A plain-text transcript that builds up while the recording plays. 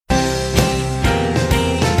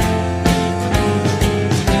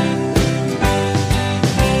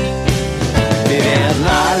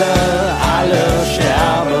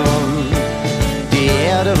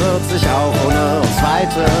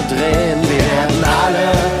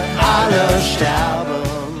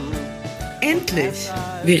Endlich!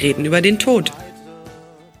 Wir reden über den Tod.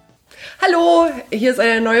 Hallo, hier ist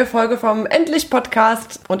eine neue Folge vom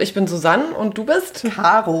Endlich-Podcast und ich bin Susanne und du bist?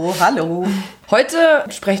 Caro, hallo. Heute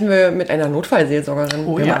sprechen wir mit einer Notfallseelsorgerin.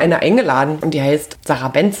 Wir haben eine eingeladen und die heißt Sarah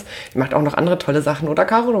Benz. Die macht auch noch andere tolle Sachen, oder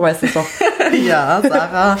Caro? Du weißt es doch. Ja,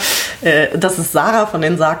 Sarah. Das ist Sarah von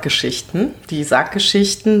den Sarggeschichten. Die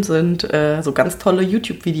Sarggeschichten sind so ganz tolle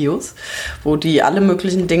YouTube-Videos, wo die alle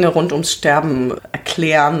möglichen Dinge rund ums Sterben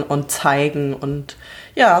erklären und zeigen und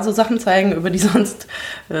ja, so Sachen zeigen, über die sonst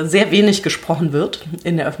sehr wenig gesprochen wird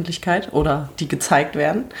in der Öffentlichkeit oder die gezeigt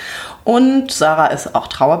werden. Und Sarah ist auch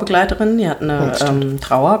Trauerbegleiterin. Die hat eine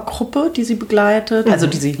Trauergruppe, die sie begleitet, also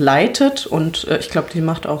die sie leitet. Und ich glaube, die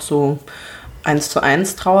macht auch so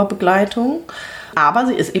 1:1 Trauerbegleitung. Aber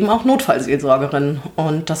sie ist eben auch Notfallseelsorgerin.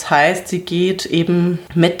 Und das heißt, sie geht eben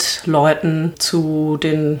mit Leuten zu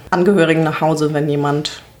den Angehörigen nach Hause, wenn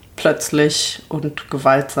jemand plötzlich und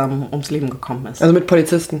gewaltsam ums Leben gekommen ist. Also mit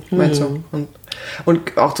Polizisten, meinst du?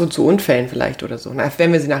 Und auch so zu Unfällen vielleicht oder so. Na,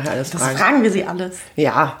 werden wir sie nachher alles fragen. Das fragen wir sie alles.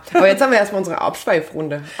 Ja, aber jetzt haben wir erstmal unsere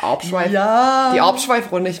Abschweifrunde. Ja. Die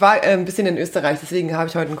Abschweifrunde. Ich war ein bisschen in Österreich, deswegen habe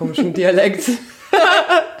ich heute einen komischen Dialekt.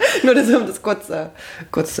 Nur das, um das kurz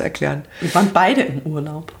zu erklären. Wir waren beide im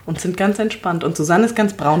Urlaub und sind ganz entspannt. Und Susanne ist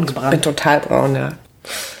ganz braun gebrannt. Ich bin total braun, ja.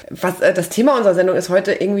 Das Thema unserer Sendung ist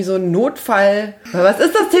heute irgendwie so ein Notfall. Was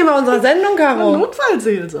ist das Thema unserer Sendung, Caro?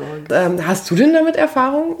 Notfallseelsorge. Hast du denn damit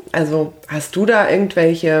Erfahrung? Also hast du da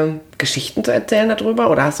irgendwelche Geschichten zu erzählen darüber?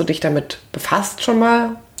 Oder hast du dich damit befasst schon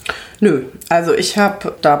mal? Nö, also ich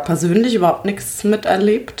habe da persönlich überhaupt nichts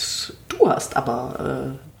miterlebt. Du hast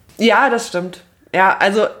aber... Ja, das stimmt. Ja,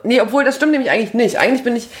 also, nee, obwohl das stimmt nämlich eigentlich nicht.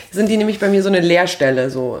 Eigentlich sind die nämlich bei mir so eine Leerstelle,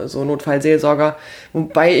 so Notfallseelsorger.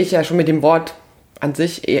 Wobei ich ja schon mit dem Wort an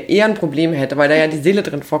sich eher ein Problem hätte, weil da ja die Seele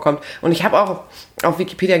drin vorkommt. Und ich habe auch auf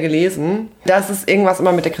Wikipedia gelesen, dass es irgendwas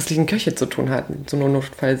immer mit der christlichen Kirche zu tun hat, so eine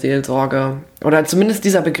Notfallseelsorge. Oder zumindest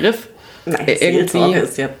dieser Begriff. Nein, Seelsorge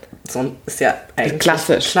ist ja eigentlich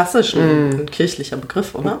klassisch ein kirchlicher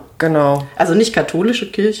Begriff, oder? Genau. Also nicht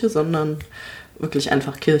katholische Kirche, sondern wirklich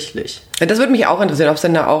einfach kirchlich. Ja, das würde mich auch interessieren, ob es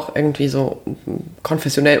denn da auch irgendwie so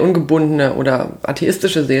konfessionell ungebundene oder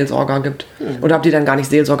atheistische Seelsorger gibt. Oder ob die dann gar nicht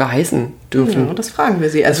Seelsorger heißen dürfen. Ja, das fragen wir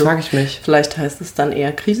sie. Also, das frage ich mich. Vielleicht heißt es dann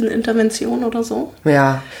eher Krisenintervention oder so?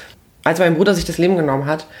 Ja. Als mein Bruder sich das Leben genommen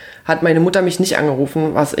hat, hat meine Mutter mich nicht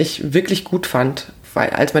angerufen, was ich wirklich gut fand. Weil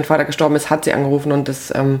als mein Vater gestorben ist, hat sie angerufen und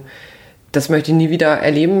das möchte ich nie wieder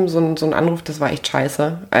erleben, so ein Anruf, das war echt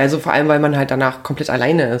scheiße. Also vor allem, weil man halt danach komplett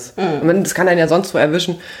alleine ist. Und das kann einen ja sonst wo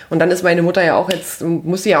erwischen. Und dann ist meine Mutter ja auch jetzt,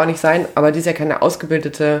 muss sie ja auch nicht sein, aber die ist ja keine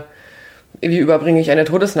ausgebildete, wie überbringe ich eine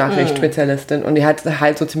Todesnachricht-Spezialistin. Und die hat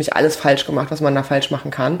halt so ziemlich alles falsch gemacht, was man da falsch machen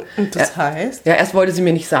kann. Und das heißt? Ja, erst wollte sie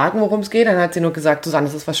mir nicht sagen, worum es geht, dann hat sie nur gesagt, Susanne,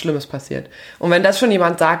 es ist was Schlimmes passiert. Und wenn das schon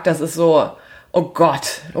jemand sagt, das ist so... Oh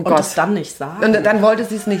Gott. Und das dann nicht sagen? Und dann wollte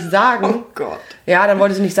sie es nicht sagen. Oh Gott. Ja, dann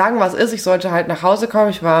wollte sie nicht sagen, was ist. Ich sollte halt nach Hause kommen.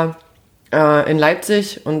 Ich war in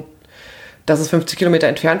Leipzig und das ist 50 Kilometer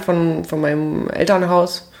entfernt von meinem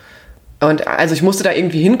Elternhaus. Und also ich musste da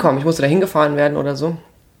irgendwie hinkommen. Ich musste da hingefahren werden oder so.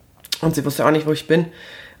 Und sie wusste auch nicht, wo ich bin.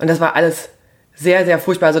 Und das war alles sehr, sehr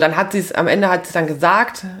furchtbar. Also dann am Ende hat sie es dann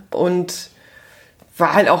gesagt und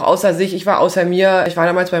war halt auch außer sich, ich war außer mir. Ich war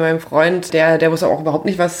damals bei meinem Freund, der wusste auch überhaupt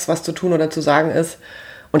nicht, was zu tun oder zu sagen ist.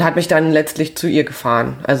 Und hat mich dann letztlich zu ihr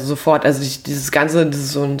gefahren. Also sofort, also dieses Ganze, das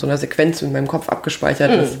ist so in so einer Sequenz in meinem Kopf abgespeichert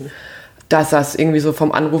ist, dass das irgendwie so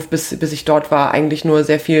vom Anruf bis ich dort war, eigentlich nur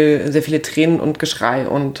sehr viele Tränen und Geschrei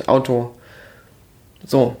und Auto.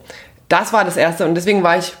 So, das war das Erste. Und deswegen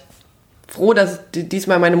war ich froh, dass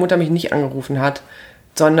diesmal meine Mutter mich nicht angerufen hat,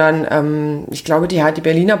 sondern ich glaube, die hat die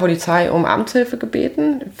Berliner Polizei um Amtshilfe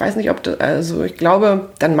gebeten. Ich weiß nicht, ich glaube,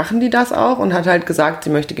 dann machen die das auch und hat halt gesagt, sie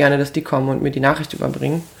möchte gerne, dass die kommen und mir die Nachricht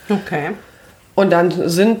überbringen. Okay. Und dann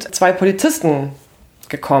sind 2 Polizisten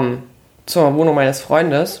gekommen zur Wohnung meines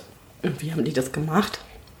Freundes. Und wie haben die das gemacht?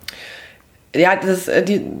 Ja,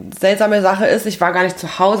 die seltsame Sache ist, ich war gar nicht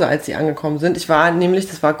zu Hause, als sie angekommen sind. Das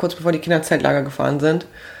war kurz bevor die Kinder ins Zeltlager gefahren sind,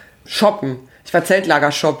 shoppen. Ich war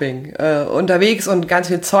Zeltlager-Shopping unterwegs und ganz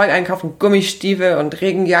viel Zeug einkaufen, Gummistiefel und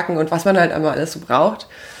Regenjacken und was man halt einmal alles so braucht.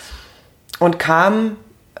 Und kam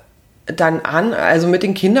dann an, also mit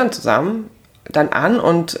den Kindern zusammen, dann an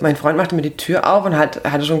und mein Freund machte mir die Tür auf und hatte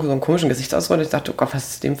schon so einen komischen Gesichtsausdruck. Ich dachte, oh Gott,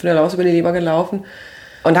 was ist dem für eine Laus über die Leber gelaufen?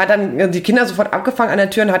 Und hat dann die Kinder sofort abgefangen an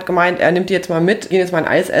der Tür und hat gemeint, er nimmt die jetzt mal mit, gehen jetzt mal ein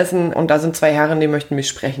Eis essen und da sind 2 Herren, die möchten mich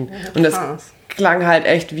sprechen. Ja, und das klang halt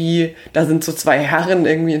echt wie, da sind so 2 Herren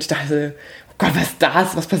irgendwie und ich dachte, oh Gott, was ist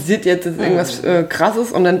das? Was passiert jetzt? Ist irgendwas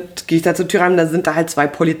Krasses? Und dann gehe ich da zur Tür rein und da sind da halt 2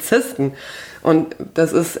 Polizisten. Und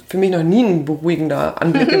das ist für mich noch nie ein beruhigender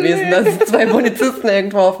Anblick gewesen, dass 2 Polizisten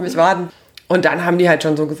irgendwo auf mich warten. Und dann haben die halt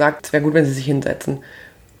schon so gesagt, es wäre gut, wenn sie sich hinsetzen.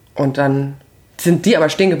 Und dann sind die aber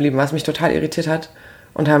stehen geblieben, was mich total irritiert hat.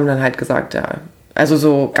 Und haben dann halt gesagt, ja, also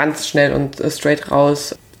so ganz schnell und straight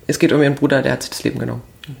raus, es geht um ihren Bruder, der hat sich das Leben genommen.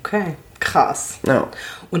 Okay, krass. Ja.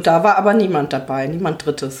 Und da war aber niemand dabei, niemand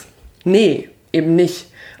Drittes. Nee, eben nicht.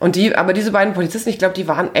 Aber diese beiden Polizisten, ich glaube, die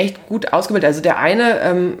waren echt gut ausgebildet. Also der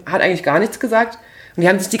eine hat eigentlich gar nichts gesagt. Und die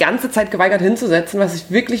haben sich die ganze Zeit geweigert hinzusetzen, was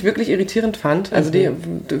ich wirklich, wirklich irritierend fand. Also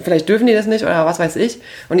vielleicht dürfen die das nicht oder was weiß ich.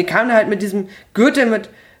 Und die kamen halt mit diesem Gürtel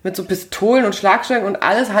mit so Pistolen und Schlagstangen und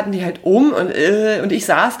alles hatten die halt und ich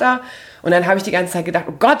saß da. Und dann habe ich die ganze Zeit gedacht,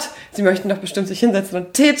 oh Gott, sie möchten doch bestimmt sich hinsetzen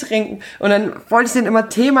und Tee trinken. Und dann wollte ich denen immer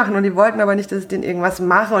Tee machen und die wollten aber nicht, dass ich denen irgendwas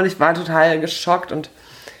mache. Und ich war total geschockt und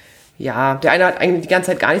ja, der eine hat eigentlich die ganze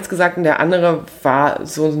Zeit gar nichts gesagt und der andere war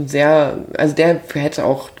so sehr, also der hätte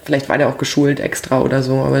auch, vielleicht war der auch geschult extra oder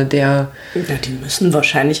so, aber der... Ja, die müssen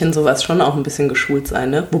wahrscheinlich in sowas schon auch ein bisschen geschult sein,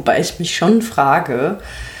 ne? Wobei ich mich schon frage,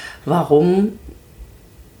 warum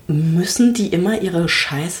müssen die immer ihre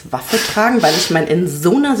scheiß Waffe tragen? Weil ich meine, in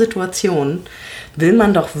so einer Situation will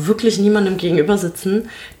man doch wirklich niemandem gegenüber sitzen,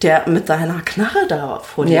 der mit seiner Knarre da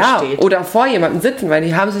vor dir steht. Oder vor jemandem sitzen, weil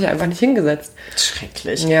die haben sich einfach nicht hingesetzt.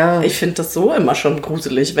 Schrecklich. Ja. Ich finde das so immer schon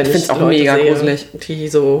gruselig, wenn ich auch Leute mega sehe, gruselig. die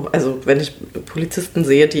so, also wenn ich Polizisten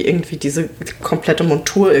sehe, die irgendwie diese komplette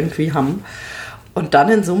Montur irgendwie haben. Und dann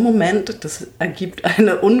in so einem Moment, das ergibt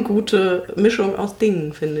eine ungute Mischung aus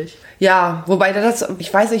Dingen, finde ich. Ja, wobei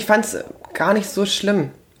ich weiß nicht, ich fand es gar nicht so schlimm,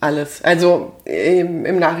 alles. Also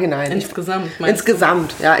im Nachhinein.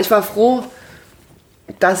 Insgesamt, ja. Ich war froh,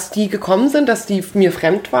 dass die gekommen sind, dass die mir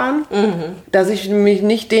fremd waren, dass ich mich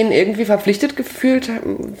nicht denen irgendwie verpflichtet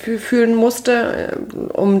fühlen musste,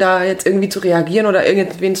 um da jetzt irgendwie zu reagieren oder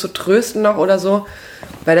irgendwen zu trösten noch oder so.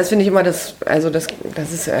 Weil das finde ich immer, das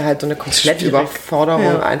ist halt so eine komplette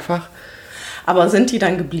Überforderung einfach. Aber sind die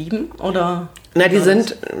dann geblieben, oder? Na, die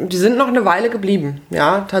sind noch eine Weile geblieben,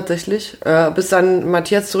 ja, tatsächlich. Bis dann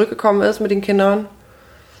Matthias zurückgekommen ist mit den Kindern.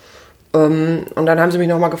 Und dann haben sie mich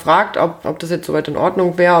nochmal gefragt, ob das jetzt soweit in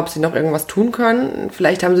Ordnung wäre, ob sie noch irgendwas tun können.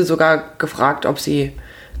 Vielleicht haben sie sogar gefragt, ob sie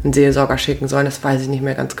einen Seelsorger schicken sollen, das weiß ich nicht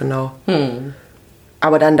mehr ganz genau.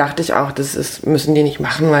 Aber dann dachte ich auch, müssen die nicht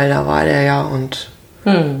machen, weil da war der ja und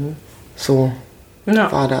so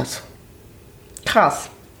war das. Krass.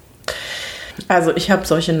 Also ich habe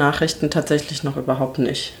solche Nachrichten tatsächlich noch überhaupt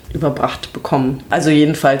nicht überbracht bekommen. Also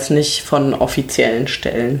jedenfalls nicht von offiziellen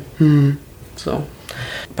Stellen. So.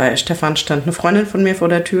 Bei Stefan stand eine Freundin von mir vor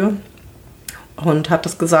der Tür und hat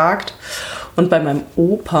das gesagt. Und bei meinem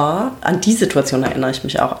Opa, an die Situation erinnere ich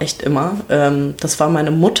mich auch echt immer. Das war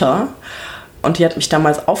meine Mutter und die hat mich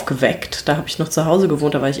damals aufgeweckt. Da habe ich noch zu Hause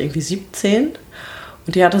gewohnt, da war ich irgendwie 17.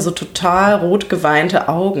 Und die hatte so total rot geweinte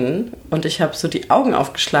Augen. Und ich habe so die Augen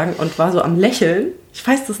aufgeschlagen und war so am Lächeln. Ich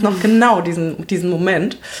weiß das noch genau, diesen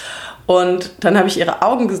Moment. Und dann habe ich ihre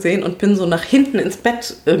Augen gesehen und bin so nach hinten ins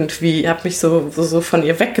Bett irgendwie, habe mich so von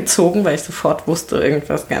ihr weggezogen, weil ich sofort wusste,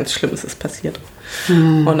 irgendwas ganz Schlimmes ist passiert.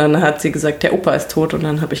 Und dann hat sie gesagt, der Opa ist tot. Und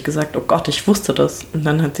dann habe ich gesagt, oh Gott, ich wusste das. Und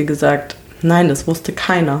dann hat sie gesagt, nein, das wusste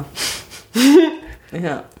keiner.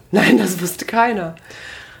 Ja. Nein, das wusste keiner.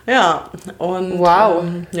 Ja, und wow.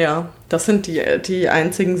 Ja, das sind die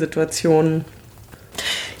einzigen Situationen.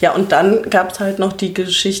 Ja, und dann gab es halt noch die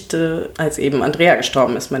Geschichte, als eben Andrea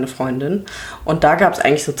gestorben ist, meine Freundin. Und da gab es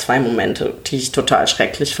eigentlich so 2 Momente, die ich total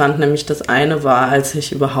schrecklich fand. Nämlich das eine war, als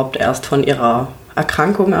ich überhaupt erst von ihrer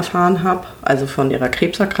Erkrankung erfahren habe, also von ihrer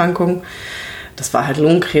Krebserkrankung. Das war halt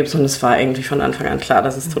Lungenkrebs und es war irgendwie von Anfang an klar,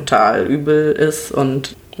 dass es total übel ist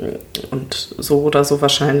und so oder so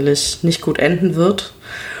wahrscheinlich nicht gut enden wird.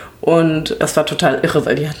 Und das war total irre,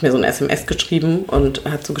 weil die hat mir so ein SMS geschrieben und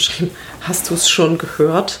hat so geschrieben, hast du es schon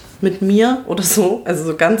gehört mit mir oder so? Also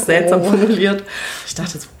so ganz seltsam formuliert. Ich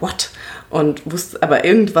dachte so, what? Und wusste, aber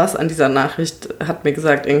irgendwas an dieser Nachricht hat mir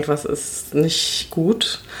gesagt, irgendwas ist nicht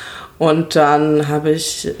gut. Und dann habe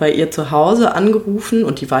ich bei ihr zu Hause angerufen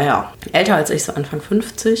und die war ja älter als ich, so Anfang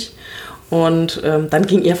 50. Und dann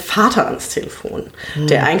ging ihr Vater ans Telefon,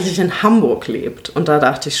 der eigentlich in Hamburg lebt. Und da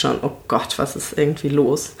dachte ich schon, oh Gott, was ist irgendwie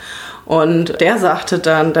los? Und der sagte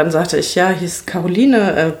dann sagte ich, ja, hier ist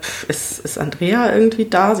Caroline, ist Andrea irgendwie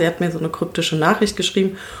da? Sie hat mir so eine kryptische Nachricht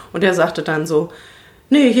geschrieben. Und der sagte dann so,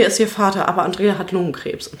 nee, hier ist ihr Vater, aber Andrea hat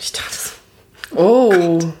Lungenkrebs. Und ich dachte so,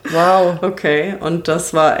 oh, wow. Okay, und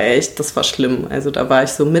das war schlimm. Also da war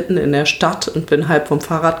ich so mitten in der Stadt und bin halb vom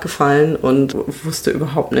Fahrrad gefallen und wusste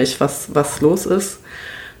überhaupt nicht, was los ist.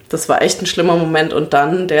 Das war echt ein schlimmer Moment. Und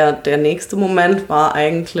dann der nächste Moment war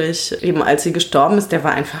eigentlich, eben als sie gestorben ist, der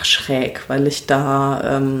war einfach schräg, weil ich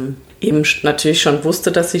da eben natürlich schon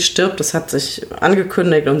wusste, dass sie stirbt. Das hat sich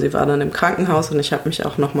angekündigt und sie war dann im Krankenhaus und ich habe mich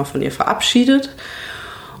auch nochmal von ihr verabschiedet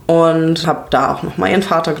und habe da auch nochmal ihren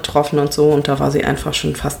Vater getroffen und so und da war sie einfach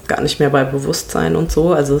schon fast gar nicht mehr bei Bewusstsein und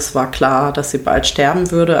so. Also es war klar, dass sie bald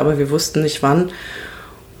sterben würde, aber wir wussten nicht wann.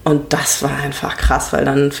 Und das war einfach krass, weil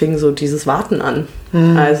dann fing so dieses Warten an.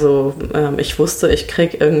 Also ich wusste, ich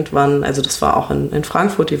krieg irgendwann, also das war auch in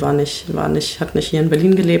Frankfurt, die hat nicht hier in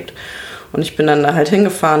Berlin gelebt. Und ich bin dann da halt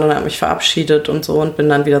hingefahren und habe mich verabschiedet und so und bin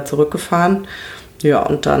dann wieder zurückgefahren. Ja,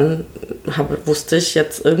 und dann wusste ich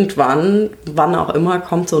jetzt irgendwann, wann auch immer,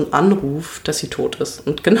 kommt so ein Anruf, dass sie tot ist.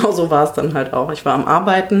 Und genau so war es dann halt auch. Ich war am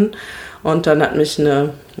Arbeiten und dann hat mich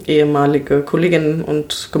eine ehemalige Kollegin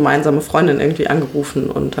und gemeinsame Freundin irgendwie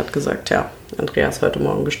angerufen und hat gesagt, ja, Andrea ist heute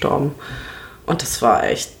Morgen gestorben. Und das war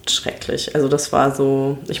echt schrecklich. Also das war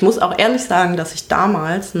so, ich muss auch ehrlich sagen, dass ich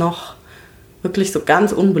damals noch wirklich so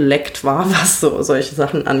ganz unbeleckt war, was so solche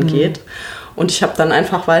Sachen angeht. Und ich habe dann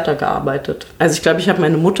einfach weitergearbeitet. Also ich glaube, ich habe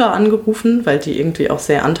meine Mutter angerufen, weil die irgendwie auch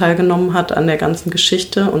sehr Anteil genommen hat an der ganzen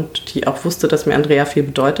Geschichte und die auch wusste, dass mir Andrea viel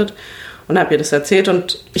bedeutet. Und habe ihr das erzählt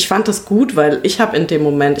und ich fand das gut, weil ich habe in dem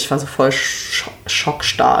Moment, ich war so voll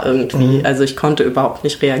schockstarr irgendwie. Also ich konnte überhaupt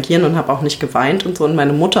nicht reagieren und habe auch nicht geweint und so. Und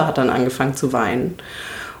meine Mutter hat dann angefangen zu weinen.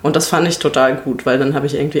 Und das fand ich total gut, weil dann habe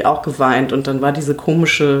ich irgendwie auch geweint und dann war diese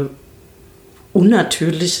komische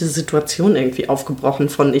unnatürliche Situation irgendwie aufgebrochen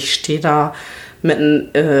von ich stehe da mitten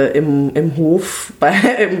im Hof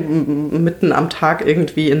mitten am Tag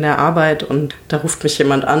irgendwie in der Arbeit und da ruft mich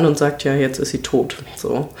jemand an und sagt, ja, jetzt ist sie tot.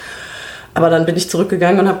 So. Aber dann bin ich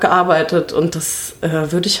zurückgegangen und habe gearbeitet und das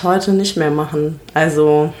würde ich heute nicht mehr machen.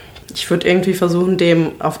 Also ich würde irgendwie versuchen,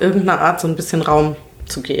 dem auf irgendeine Art so ein bisschen Raum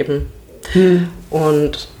zu geben.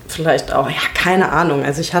 Und vielleicht auch, ja, keine Ahnung.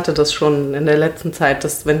 Also ich hatte das schon in der letzten Zeit,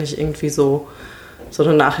 dass wenn ich irgendwie so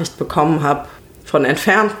eine Nachricht bekommen habe von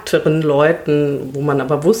entfernteren Leuten, wo man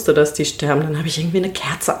aber wusste, dass die sterben, dann habe ich irgendwie eine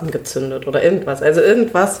Kerze angezündet oder irgendwas. Also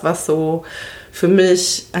irgendwas, was so für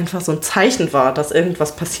mich einfach so ein Zeichen war, dass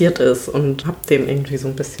irgendwas passiert ist und habe dem irgendwie so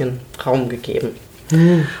ein bisschen Raum gegeben.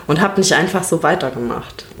 Und habe nicht einfach so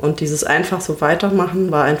weitergemacht. Und dieses einfach so weitermachen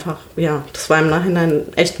war einfach, ja, das war im Nachhinein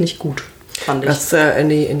echt nicht gut, fand ich. Das in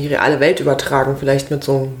die reale Welt übertragen, vielleicht mit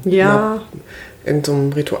so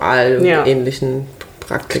irgendeinem Ritual, ähnlichen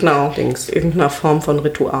Praktik. Genau, irgendeiner Form von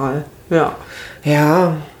Ritual, ja.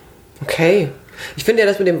 Ja, okay. Ich finde ja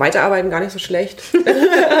das mit dem Weiterarbeiten gar nicht so schlecht.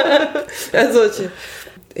 Also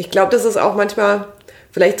ich glaube, dass es auch manchmal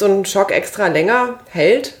vielleicht so ein Schock extra länger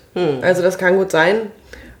hält. Also das kann gut sein.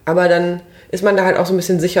 Aber dann ist man da halt auch so ein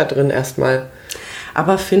bisschen sicher drin erstmal.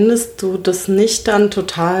 Aber findest du das nicht dann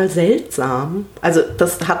total seltsam? Also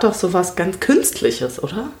das hat doch so was ganz Künstliches,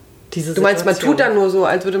 oder? Du meinst, man tut dann nur so,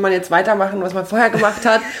 als würde man jetzt weitermachen, was man vorher gemacht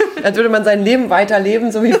hat, als würde man sein Leben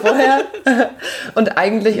weiterleben, so wie vorher. Und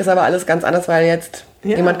eigentlich ist aber alles ganz anders, weil jetzt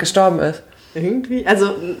jemand gestorben ist. Irgendwie,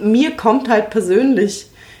 also mir kommt halt persönlich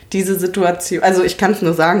diese Situation, also ich kann es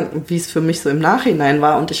nur sagen, wie es für mich so im Nachhinein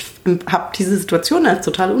war und ich habe diese Situation als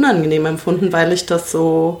total unangenehm empfunden, weil ich das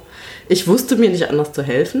so, ich wusste mir nicht anders zu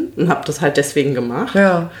helfen und habe das halt deswegen gemacht.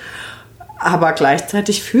 Ja. Aber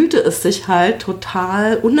gleichzeitig fühlte es sich halt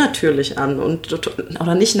total unnatürlich an.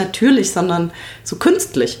 Oder nicht natürlich, sondern so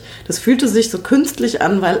künstlich. Das fühlte sich so künstlich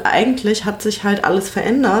an, weil eigentlich hat sich halt alles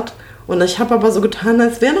verändert. Und ich habe aber so getan,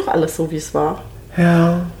 als wäre noch alles so, wie es war.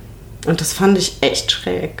 Ja. Und das fand ich echt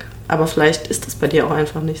schräg. Aber vielleicht ist das bei dir auch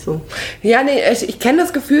einfach nicht so. Ja, nee, ich kenne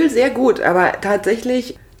das Gefühl sehr gut. Aber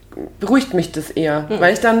tatsächlich beruhigt mich das eher.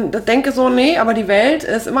 Weil ich dann denke so, nee, aber die Welt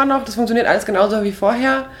ist immer noch, das funktioniert alles genauso wie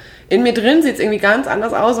vorher. In mir drin sieht es irgendwie ganz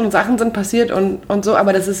anders aus und Sachen sind passiert und so,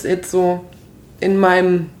 aber das ist jetzt so in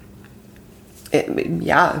meinem,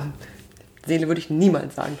 Seele würde ich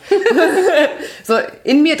niemals sagen. So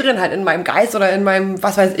in mir drin, halt in meinem Geist oder in meinem,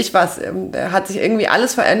 was weiß ich was, hat sich irgendwie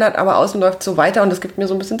alles verändert, aber außen läuft so weiter und das gibt mir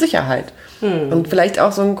so ein bisschen Sicherheit. Und vielleicht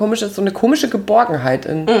auch so eine komische Geborgenheit.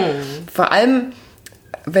 Vor allem,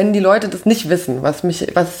 wenn die Leute das nicht wissen, was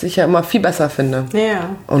ich ja immer viel besser finde.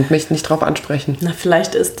 Ja. Und mich nicht drauf ansprechen. Na,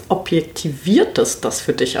 vielleicht objektiviert es das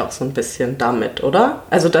für dich auch so ein bisschen damit, oder?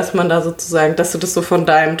 Also, dass man da sozusagen, dass du das so von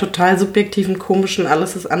deinem total subjektiven, komischen,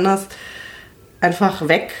 alles ist anders, einfach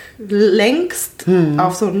weglenkst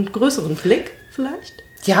auf so einen größeren Blick vielleicht?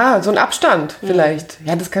 Ja, so ein Abstand vielleicht.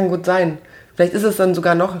 Ja, das kann gut sein. Vielleicht ist es dann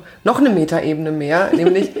sogar noch eine Metaebene mehr,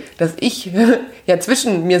 nämlich, dass ich ja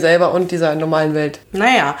zwischen mir selber und dieser normalen Welt.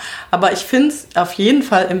 Naja, aber ich finde es auf jeden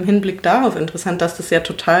Fall im Hinblick darauf interessant, dass das ja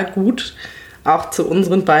total gut auch zu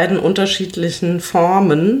unseren beiden unterschiedlichen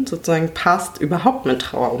Formen sozusagen passt, überhaupt mit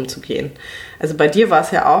Trauer umzugehen. Also bei dir war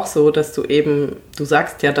es ja auch so, dass du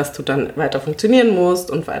sagst ja, dass du dann weiter funktionieren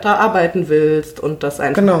musst und weiter arbeiten willst und dass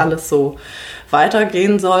einfach alles so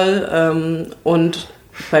weitergehen soll. Und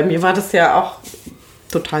bei mir war das ja auch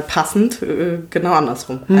total passend, genau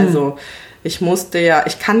andersrum. Also ich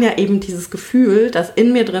kann ja eben dieses Gefühl, dass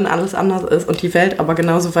in mir drin alles anders ist und die Welt aber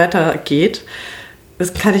genauso weitergeht,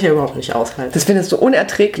 das kann ich ja überhaupt nicht aushalten. Das findest du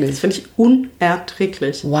unerträglich? Das finde ich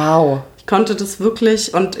unerträglich. Wow. Ich konnte das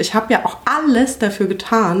wirklich, und ich habe ja auch alles dafür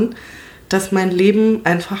getan, dass mein Leben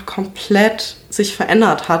einfach komplett sich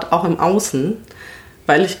verändert hat, auch im Außen,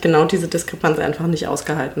 weil ich genau diese Diskrepanz einfach nicht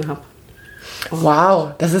ausgehalten habe.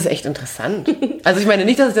 Wow, das ist echt interessant. Also ich meine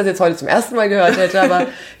nicht, dass ich das jetzt heute zum ersten Mal gehört hätte, aber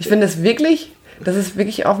ich finde das ist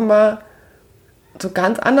wirklich offenbar so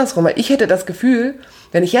ganz andersrum. Weil ich hätte das Gefühl,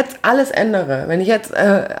 wenn ich jetzt alles ändere, wenn ich jetzt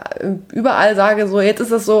überall sage, so jetzt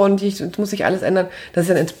ist es so und jetzt muss sich alles ändern, dass ich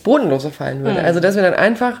dann ins Bodenlose fallen würde. Also dass wir dann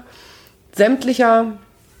einfach sämtlicher...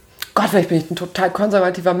 Gott, vielleicht bin ich ein total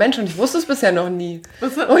konservativer Mensch und ich wusste es bisher noch nie.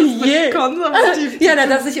 Oh je. Konservativ. Ja,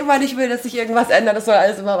 dass ich immer nicht will, dass sich irgendwas ändert, das soll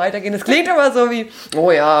alles immer weitergehen. Das klingt immer so wie,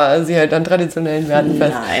 oh ja, sie hält an traditionellen Werten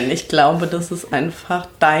fest. Nein, ich glaube, das ist einfach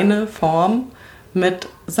deine Form, mit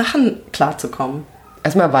Sachen klarzukommen.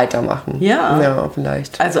 Erstmal weitermachen. Ja,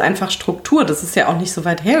 vielleicht. Also einfach Struktur, das ist ja auch nicht so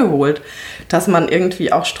weit hergeholt, dass man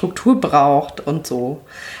irgendwie auch Struktur braucht und so.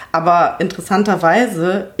 Aber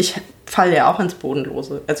interessanterweise, ich falle ja auch ins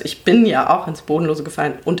Bodenlose. Also ich bin ja auch ins Bodenlose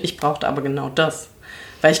gefallen und ich brauchte aber genau das.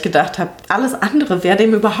 Weil ich gedacht habe, alles andere wäre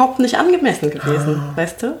dem überhaupt nicht angemessen gewesen,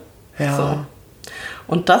 weißt du? Ja. So.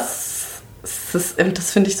 Und das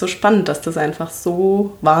finde ich so spannend, dass das einfach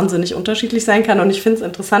so wahnsinnig unterschiedlich sein kann. Und ich finde es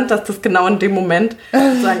interessant, dass das genau in dem Moment,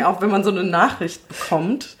 sozusagen auch wenn man so eine Nachricht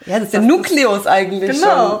bekommt. Ja, das ist der Nukleus eigentlich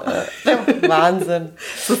genau. schon. Wahnsinn.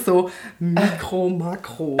 Das ist so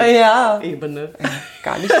Mikro-Makro-Ebene. Ja,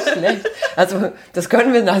 gar nicht schlecht. Also das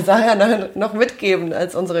können wir nachher noch mitgeben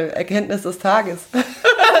als unsere Erkenntnis des Tages.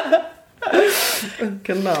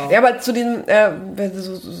 Genau. Ja, aber zu diesem,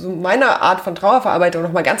 so meiner Art von Trauerverarbeitung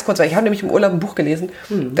noch mal ganz kurz, weil ich habe nämlich im Urlaub ein Buch gelesen,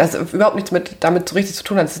 das überhaupt nichts damit so richtig zu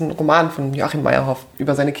tun hat. Das ist ein Roman von Joachim Meyerhoff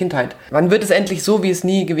über seine Kindheit. Wann wird es endlich so, wie es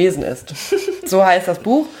nie gewesen ist? So heißt das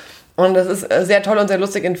Buch. Und das ist sehr toll und sehr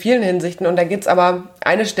lustig in vielen Hinsichten. Und da gibt es aber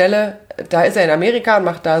eine Stelle, da ist er in Amerika und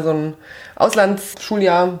macht da so ein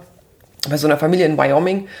Auslandsschuljahr bei so einer Familie in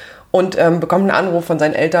Wyoming und bekommt einen Anruf von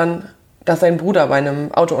seinen Eltern, dass sein Bruder bei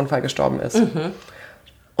einem Autounfall gestorben ist.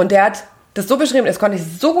 Und der hat das so beschrieben, das konnte ich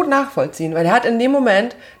so gut nachvollziehen, weil er hat in dem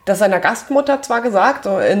Moment das seiner Gastmutter zwar gesagt,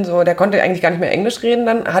 der konnte eigentlich gar nicht mehr Englisch reden,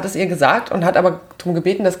 dann hat es ihr gesagt und hat aber darum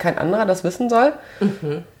gebeten, dass kein anderer das wissen soll.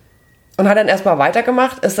 Und hat dann erstmal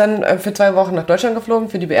weitergemacht, ist dann für 2 Wochen nach Deutschland geflogen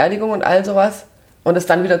für die Beerdigung und all sowas und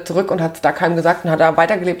ist dann wieder zurück und hat es da keinem gesagt und hat da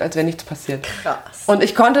weitergelebt, als wäre nichts passiert. Krass. Und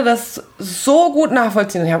ich konnte das so gut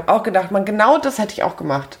nachvollziehen und ich habe auch gedacht, man, genau das hätte ich auch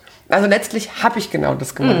gemacht. Also letztlich habe ich genau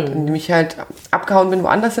das gemacht, indem ich halt abgehauen bin,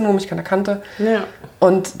 woanders hin, wo mich keiner kannte. Ja.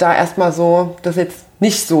 Und da erstmal so, das jetzt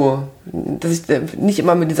nicht so, dass ich nicht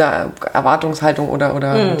immer mit dieser Erwartungshaltung oder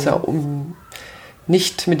mit dieser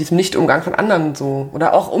mit diesem Nicht-Umgang von anderen so,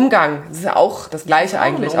 oder auch Umgang, das ist ja auch das Gleiche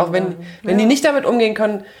eigentlich, auch wenn die nicht damit umgehen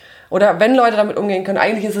können, oder wenn Leute damit umgehen können,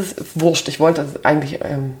 eigentlich ist es wurscht. Ich wollte das eigentlich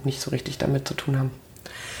nicht so richtig damit zu tun haben.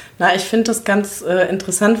 Na, ich finde das ganz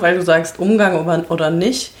interessant, weil du sagst Umgang oder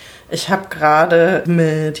nicht. Ich habe gerade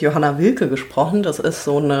mit Johanna Wilke gesprochen. Das ist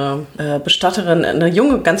so eine Bestatterin,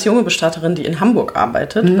 ganz junge Bestatterin, die in Hamburg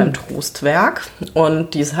arbeitet, beim Trostwerk.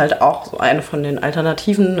 Und die ist halt auch so eine von den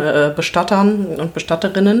alternativen Bestattern und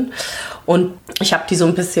Bestatterinnen. Und ich habe die so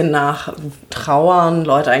ein bisschen nach Trauern,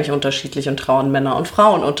 Leute eigentlich unterschiedlich und trauern Männer und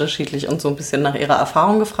Frauen unterschiedlich und so ein bisschen nach ihrer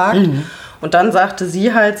Erfahrung gefragt. Und dann sagte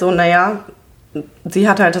sie halt so, naja, sie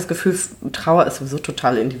hatte halt das Gefühl, Trauer ist sowieso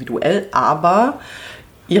total individuell, aber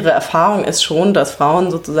ihre Erfahrung ist schon, dass Frauen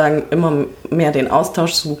sozusagen immer mehr den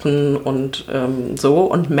Austausch suchen und so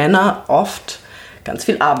und Männer oft ganz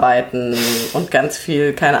viel arbeiten und ganz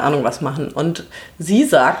viel, keine Ahnung was machen. Und sie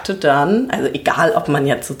sagte dann, also egal, ob man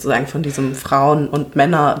jetzt sozusagen von diesem Frauen und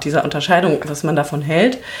Männer, dieser Unterscheidung, was man davon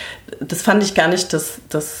hält, das fand ich gar nicht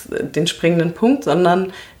den springenden Punkt,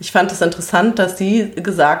 sondern ich fand es interessant, dass sie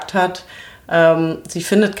gesagt hat, sie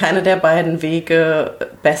findet keine der beiden Wege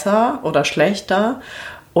besser oder schlechter.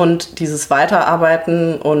 Und dieses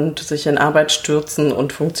Weiterarbeiten und sich in Arbeit stürzen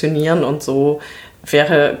und funktionieren und so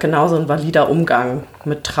wäre genauso ein valider Umgang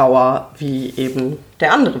mit Trauer wie eben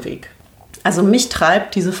der andere Weg. Also mich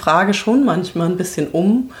treibt diese Frage schon manchmal ein bisschen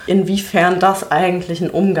inwiefern das eigentlich ein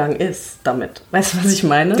Umgang ist damit. Weißt du, was ich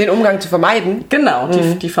meine? Den Umgang zu vermeiden? Genau,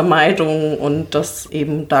 die Vermeidung und das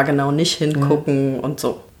eben da genau nicht hingucken und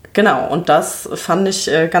so. Genau, und das fand ich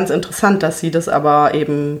ganz interessant, dass sie das aber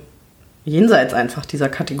eben jenseits einfach dieser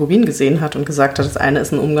Kategorien gesehen hat und gesagt hat, das eine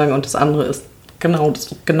ist ein Umgang und das andere ist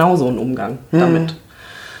genau so ein Umgang damit.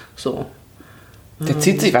 So. Der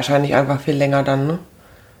zieht sich wahrscheinlich einfach viel länger dann, ne?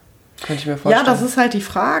 Könnte ich mir vorstellen. Ja, das ist halt die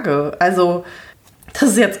Frage. Also, das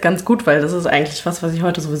ist jetzt ganz gut, weil das ist eigentlich was ich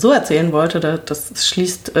heute sowieso erzählen wollte. Das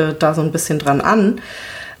schließt da so ein bisschen dran an.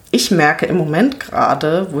 Ich merke im Moment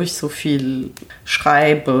gerade, wo ich so viel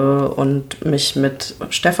schreibe und mich mit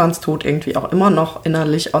Stefans Tod irgendwie auch immer noch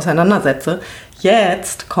innerlich auseinandersetze,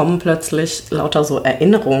 jetzt kommen plötzlich lauter so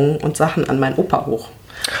Erinnerungen und Sachen an meinen Opa hoch.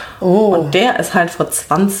 Oh. Und der ist halt vor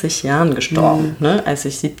 20 Jahren gestorben, ne, als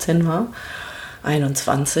ich 17 war.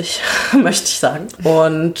 21, möchte ich sagen.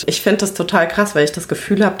 Und ich finde das total krass, weil ich das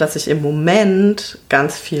Gefühl habe, dass ich im Moment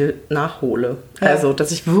ganz viel nachhole. Ja. Also,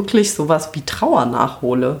 dass ich wirklich sowas wie Trauer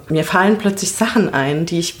nachhole. Mir fallen plötzlich Sachen ein,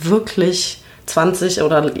 die ich wirklich 20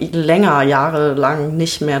 oder länger, Jahre lang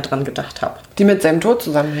nicht mehr dran gedacht habe. Die mit seinem Tod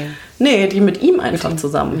zusammenhängen? Nee, die mit ihm einfach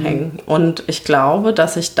zusammenhängen. Und ich glaube,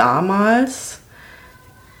 dass ich damals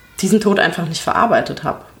diesen Tod einfach nicht verarbeitet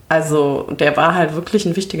habe. Also der war halt wirklich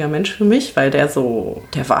ein wichtiger Mensch für mich, weil der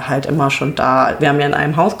war halt immer schon da. Wir haben ja in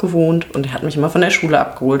einem Haus gewohnt und er hat mich immer von der Schule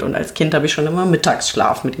abgeholt und als Kind habe ich schon immer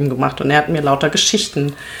Mittagsschlaf mit ihm gemacht und er hat mir lauter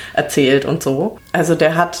Geschichten erzählt und so. Also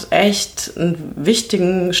der hat echt einen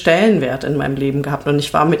wichtigen Stellenwert in meinem Leben gehabt und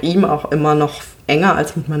ich war mit ihm auch immer noch enger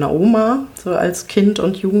als mit meiner Oma, so als Kind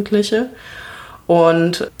und Jugendliche.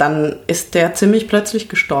 Und dann ist der ziemlich plötzlich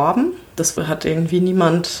gestorben. Das hat irgendwie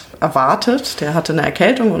niemand erwartet. Der hatte eine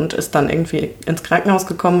Erkältung und ist dann irgendwie ins Krankenhaus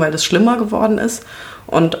gekommen, weil das schlimmer geworden ist.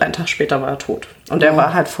 Und einen Tag später war er tot. Und er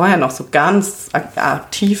war halt vorher noch so ganz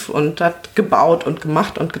aktiv und hat gebaut und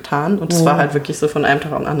gemacht und getan. Und es war halt wirklich so von einem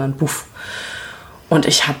Tag auf den anderen, buff. Und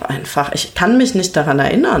ich kann mich nicht daran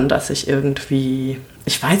erinnern, dass ich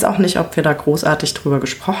weiß auch nicht, ob wir da großartig drüber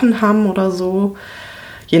gesprochen haben oder so.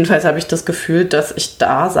 Jedenfalls habe ich das Gefühl, dass ich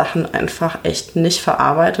da Sachen einfach echt nicht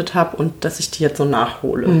verarbeitet habe und dass ich die jetzt so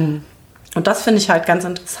nachhole. Mhm. Und das finde ich halt ganz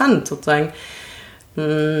interessant, sozusagen.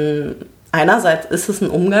 Einerseits ist es ein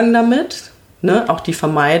Umgang damit, ne? Auch die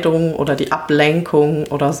Vermeidung oder die Ablenkung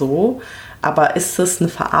oder so. Aber ist es eine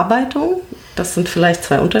Verarbeitung? Das sind vielleicht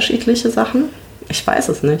zwei unterschiedliche Sachen. Ich weiß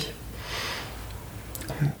es nicht.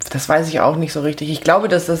 Das weiß ich auch nicht so richtig. Ich glaube,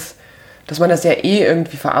 dass man das ja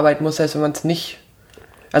irgendwie verarbeiten muss, selbst wenn man es nicht.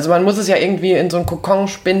 Also man muss es ja irgendwie in so einen Kokon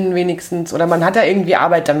spinnen wenigstens. Oder man hat ja irgendwie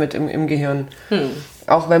Arbeit damit im Gehirn.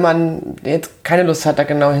 Auch wenn man jetzt keine Lust hat, da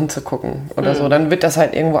genau hinzugucken oder so. Dann wird das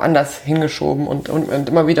halt irgendwo anders hingeschoben und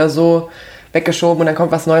immer wieder so weggeschoben. Und dann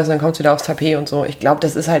kommt was Neues und dann kommt es wieder aufs Tapet und so. Ich glaube,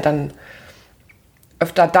 das ist halt dann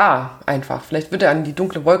öfter da einfach. Vielleicht wird die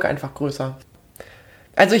dunkle Wolke einfach größer.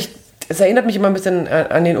 Also es erinnert mich immer ein bisschen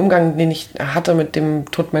an den Umgang, den ich hatte mit dem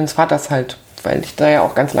Tod meines Vaters halt. Weil ich da ja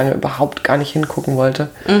auch ganz lange überhaupt gar nicht hingucken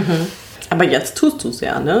wollte. Mhm. Aber jetzt tust du es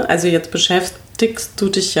ja, ne? Also jetzt beschäftigst du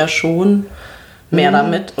dich ja schon mehr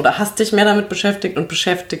damit oder hast dich mehr damit beschäftigt und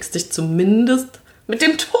beschäftigst dich zumindest mit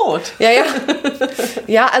dem Tod. Ja.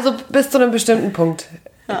 Ja, also bis zu einem bestimmten Punkt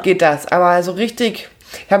geht das. Aber so richtig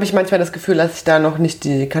habe ich manchmal das Gefühl, dass ich da noch nicht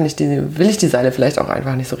will ich die Seile vielleicht auch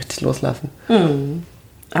einfach nicht so richtig loslassen. Mhm.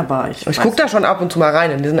 Aber ich gucke da schon ab und zu mal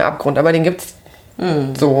rein in diesen Abgrund, aber den gibt's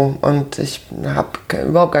so, und ich habe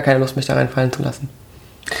überhaupt gar keine Lust, mich da reinfallen zu lassen.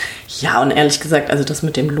 Ja, und ehrlich gesagt, also das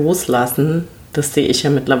mit dem Loslassen, das sehe ich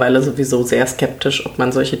ja mittlerweile sowieso sehr skeptisch, ob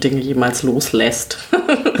man solche Dinge jemals loslässt.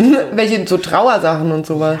 Welche so Trauersachen und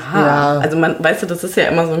sowas? Ja. Also weißt du, das ist ja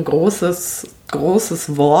immer so ein großes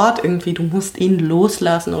Wort, irgendwie, du musst ihn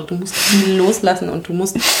loslassen oder du musst ihn loslassen und du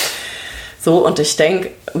musst so, und ich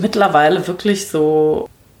denke mittlerweile wirklich so,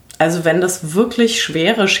 also wenn das wirklich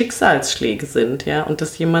schwere Schicksalsschläge sind, ja, und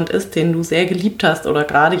das jemand ist, den du sehr geliebt hast oder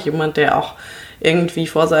gerade jemand, der auch irgendwie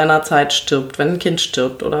vor seiner Zeit stirbt, wenn ein Kind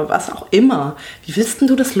stirbt oder was auch immer, wie willst denn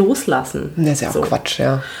du das loslassen? Das ist ja auch Quatsch,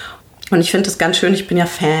 ja. Und ich finde das ganz schön, ich bin ja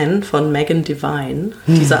Fan von Megan Devine,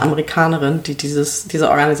 dieser Amerikanerin, die diese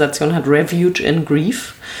Organisation hat, Refuge in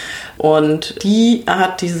Grief. Und die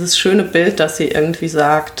hat dieses schöne Bild, dass sie irgendwie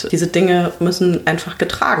sagt, diese Dinge müssen einfach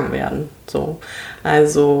getragen werden. So.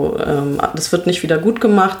 Also das wird nicht wieder gut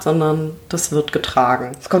gemacht, sondern das wird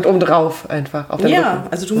getragen. Es kommt obendrauf einfach auf den Rücken. Ja,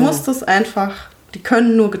 also du musst es einfach, die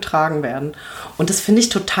können nur getragen werden. Und das finde ich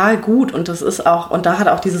total gut. Und das ist auch, und da hat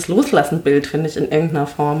auch dieses Loslassen-Bild, finde ich, in irgendeiner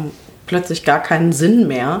Form plötzlich gar keinen Sinn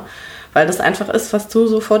mehr. weil das einfach ist, was du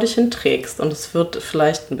so vor dich hin trägst. Und es wird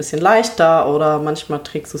vielleicht ein bisschen leichter oder manchmal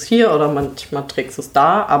trägst du es hier oder manchmal trägst du es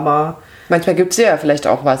da, aber... Manchmal gibt es ja vielleicht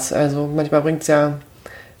auch was. Also manchmal bringt es ja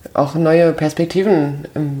auch neue Perspektiven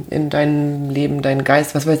in deinem Leben, deinen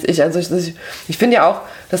Geist, was weiß ich. Also ich finde ja auch,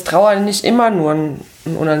 dass Trauer nicht immer nur ein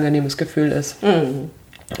unangenehmes Gefühl ist. Mhm.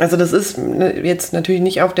 Also das ist jetzt natürlich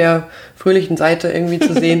nicht auf der fröhlichen Seite irgendwie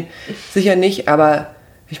zu sehen, sicher nicht, aber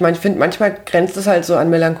ich meine, ich finde, manchmal grenzt es halt so an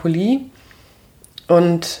Melancholie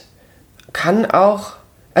und kann auch,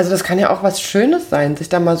 also das kann ja auch was Schönes sein, sich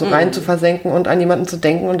da mal so rein zu versenken und an jemanden zu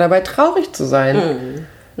denken und dabei traurig zu sein.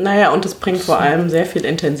 Naja, und es bringt vor allem sehr viel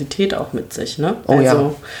Intensität auch mit sich, ne? Oh, also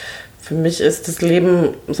ja. Für mich ist das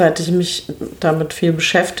Leben, seit ich mich damit viel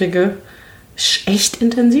beschäftige, echt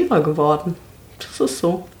intensiver geworden. Das ist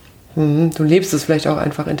so. Du lebst es vielleicht auch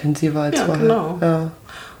einfach intensiver als vorher. Genau. Ja.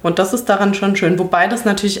 Und das ist daran schon schön. Wobei das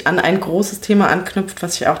natürlich an ein großes Thema anknüpft,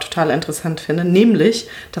 was ich auch total interessant finde, nämlich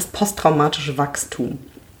das posttraumatische Wachstum.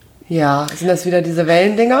 Ja, sind das wieder diese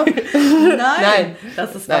Wellendinger? Nein.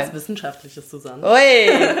 Das ist was Wissenschaftliches, Susanne. Ui.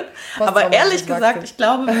 Aber ehrlich gesagt, ich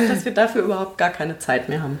glaube, dass wir dafür überhaupt gar keine Zeit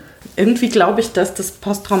mehr haben. Irgendwie glaube ich, dass das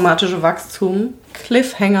posttraumatische Wachstum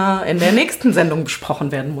Cliffhanger in der nächsten Sendung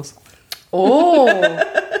besprochen werden muss. Oh,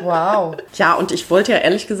 wow. Ja, und ich wollte ja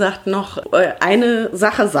ehrlich gesagt noch eine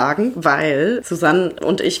Sache sagen, weil Susanne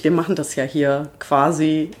und ich, wir machen das ja hier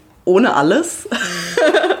quasi ohne alles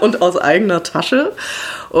und aus eigener Tasche.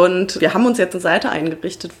 Und wir haben uns jetzt eine Seite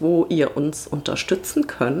eingerichtet, wo ihr uns unterstützen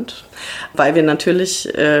könnt, weil wir natürlich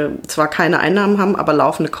zwar keine Einnahmen haben, aber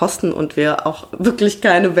laufende Kosten und wir auch wirklich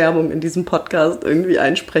keine Werbung in diesem Podcast irgendwie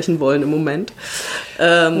einsprechen wollen im Moment.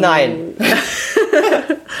 Nein.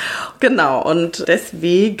 Genau, und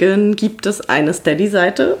deswegen gibt es eine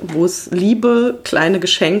Steady-Seite, wo es Liebe, kleine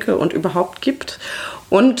Geschenke und überhaupt gibt.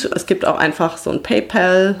 Und es gibt auch einfach so einen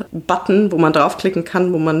PayPal-Button, wo man draufklicken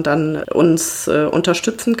kann, wo man dann uns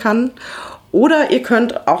unterstützen kann. Oder ihr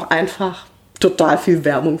könnt auch einfach total viel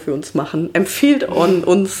Werbung für uns machen. Empfiehlt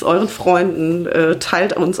uns euren Freunden,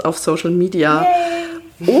 teilt uns auf Social Media. Yay.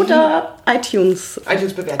 Oder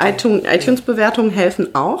iTunes-Bewertungen. iTunes-Bewertungen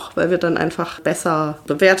helfen auch, weil wir dann einfach besser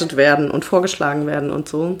bewertet werden und vorgeschlagen werden und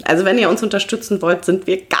so. Also wenn ihr uns unterstützen wollt, sind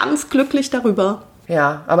wir ganz glücklich darüber.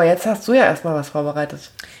 Ja, aber jetzt hast du ja erstmal was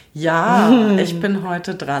vorbereitet. Ja, ich bin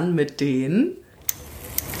heute dran mit den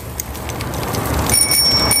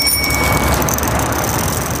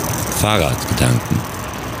Fahrradgedanken.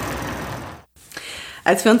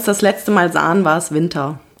 Als wir uns das letzte Mal sahen, war es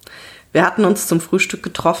Winter. Wir hatten uns zum Frühstück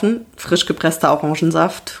getroffen, frisch gepresster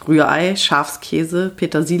Orangensaft, Rührei, Schafskäse,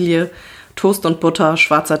 Petersilie, Toast und Butter,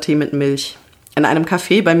 schwarzer Tee mit Milch. In einem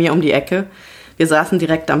Café bei mir um die Ecke. Wir saßen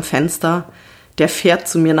direkt am Fenster. Der fährt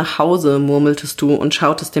zu mir nach Hause, murmeltest du und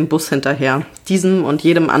schautest dem Bus hinterher. Diesem und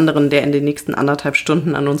jedem anderen, der in den nächsten 1,5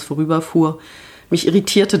 Stunden an uns vorüberfuhr. Mich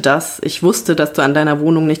irritierte das. Ich wusste, dass du an deiner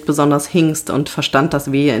Wohnung nicht besonders hingst und verstand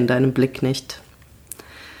das Wehe in deinem Blick nicht.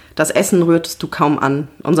 Das Essen rührtest du kaum an.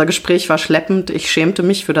 Unser Gespräch war schleppend. Ich schämte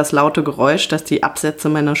mich für das laute Geräusch, das die Absätze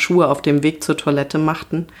meiner Schuhe auf dem Weg zur Toilette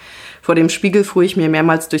machten. Vor dem Spiegel fuhr ich mir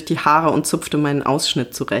mehrmals durch die Haare und zupfte meinen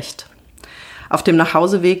Ausschnitt zurecht. Auf dem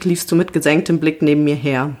Nachhauseweg liefst du mit gesenktem Blick neben mir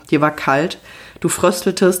her. Dir war kalt, du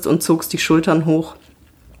frösteltest und zogst die Schultern hoch.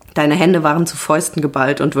 Deine Hände waren zu Fäusten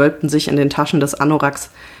geballt und wölbten sich in den Taschen des Anoraks,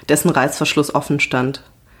 dessen Reißverschluss offen stand.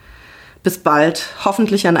 Bis bald,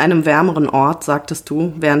 hoffentlich an einem wärmeren Ort, sagtest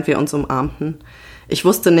du, während wir uns umarmten. Ich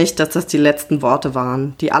wusste nicht, dass das die letzten Worte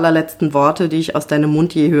waren, die allerletzten Worte, die ich aus deinem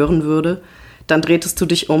Mund je hören würde. Dann drehtest du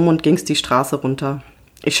dich um und gingst die Straße runter.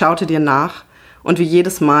 Ich schaute dir nach, und wie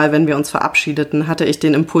jedes Mal, wenn wir uns verabschiedeten, hatte ich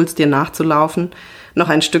den Impuls, dir nachzulaufen, noch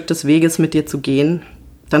ein Stück des Weges mit dir zu gehen.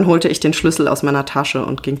 Dann holte ich den Schlüssel aus meiner Tasche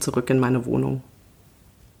und ging zurück in meine Wohnung.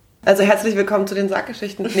 Also herzlich willkommen zu den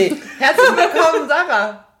Sarggeschichten. Nee, herzlich willkommen,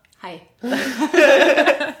 Sarah. Hi.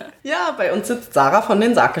 Ja, bei uns sitzt Sarah von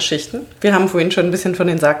den Sarggeschichten. Wir haben vorhin schon ein bisschen von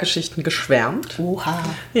den Sarggeschichten geschwärmt. Oha.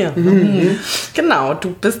 Ja. Genau,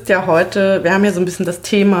 du bist ja heute, wir haben ja so ein bisschen das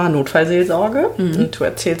Thema Notfallseelsorge. Und du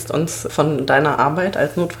erzählst uns von deiner Arbeit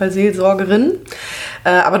als Notfallseelsorgerin.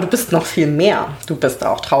 Aber du bist noch viel mehr. Du bist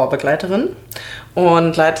auch Trauerbegleiterin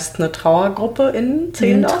und leitest eine Trauergruppe in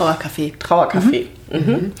Zehlendorf. Trauercafé.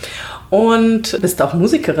 Und bist auch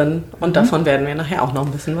Musikerin. Und davon werden wir nachher auch noch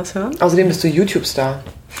ein bisschen was hören. Außerdem bist du YouTube-Star.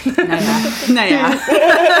 Naja.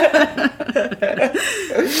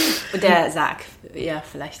 Und der Sarg, ja,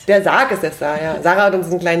 vielleicht. Der Sarg ist der Star, ja. Sarah hat uns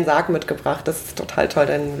einen kleinen Sarg mitgebracht. Das ist total toll.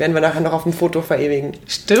 Dann werden wir nachher noch auf dem Foto verewigen.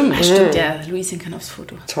 Stimmt. Ach, stimmt, ja. Luisin kann aufs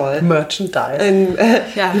Foto. Toll. Merchandise.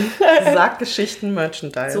 Ja. Sarggeschichten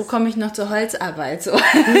Merchandise. So komme ich noch zur Holzarbeit. So.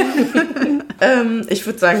 Ich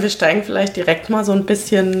würde sagen, wir steigen vielleicht direkt mal so ein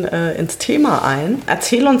bisschen ins Thema ein.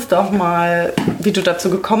 Erzähl uns doch mal, wie du dazu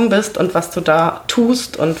gekommen bist und was du da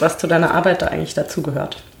tust und was zu deiner Arbeit da eigentlich dazu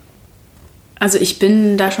gehört. Also ich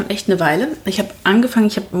bin da schon echt eine Weile. Ich habe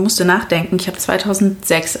angefangen, musste nachdenken, ich habe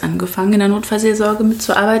 2006 angefangen in der Notfallseelsorge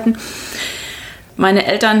mitzuarbeiten. Meine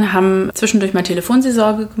Eltern haben zwischendurch mal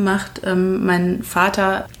Telefonseelsorge gemacht. Mein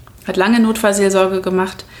Vater hat lange Notfallseelsorge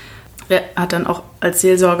gemacht. Er hat dann auch als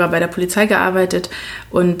Seelsorger bei der Polizei gearbeitet.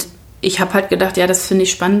 Und ich habe halt gedacht, ja, das finde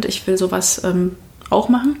ich spannend, ich will sowas auch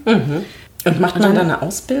machen. Mhm. Und macht man dann eine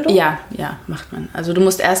Ausbildung? Ja, macht man. Also du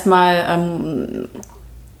musst erstmal...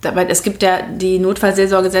 Weil es gibt ja, die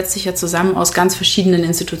Notfallseelsorge setzt sich ja zusammen aus ganz verschiedenen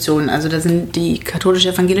Institutionen. Also da sind die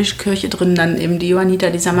katholische-evangelische Kirche drin, dann eben die Johanniter,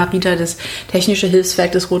 die Samariter, das Technische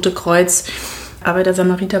Hilfswerk, das Rote Kreuz,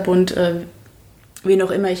 Arbeiter-Samariter-Bund, wen auch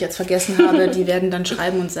immer ich jetzt vergessen habe, die werden dann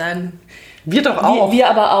schreiben und sagen... Wir doch auch. Wir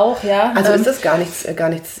aber auch, ja. Also ist das gar nichts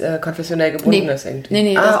konfessionell Gebundenes irgendwie?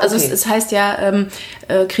 Nee. Also es heißt ja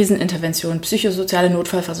Krisenintervention, psychosoziale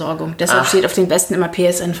Notfallversorgung. Deshalb steht auf den Westen immer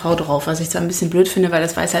PSNV drauf, was ich zwar ein bisschen blöd finde, weil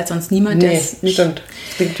das weiß halt sonst niemand. Nee, stimmt.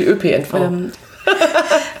 Es klingt wie ÖPNV.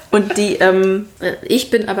 Und ich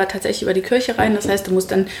bin aber tatsächlich über die Kirche rein, das heißt, du musst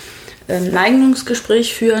dann ein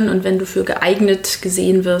Eignungsgespräch führen und wenn du für geeignet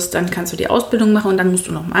gesehen wirst, dann kannst du die Ausbildung machen und dann musst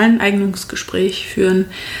du nochmal ein Eignungsgespräch führen.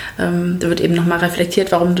 Da wird eben nochmal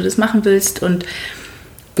reflektiert, warum du das machen willst. Und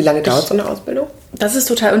wie lange dauert so eine Ausbildung? Das ist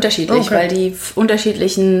total unterschiedlich, weil die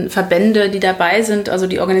unterschiedlichen Verbände, die dabei sind, also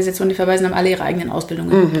die Organisationen, die dabei sind, haben alle ihre eigenen Ausbildungen.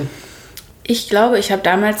 Mhm. Ich glaube, ich habe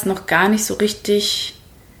damals noch gar nicht so richtig,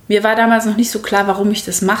 mir war damals noch nicht so klar, warum ich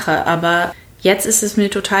das mache, aber jetzt ist es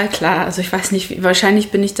mir total klar. Also ich weiß nicht,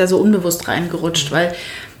 wahrscheinlich bin ich da so unbewusst reingerutscht, weil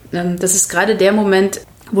das ist gerade der Moment,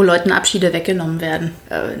 wo Leuten Abschiede weggenommen werden.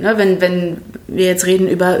 Wenn wir jetzt reden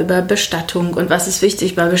über Bestattung und was ist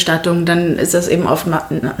wichtig bei Bestattung, dann ist das eben oft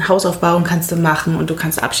eine Hausaufbauung kannst du machen und du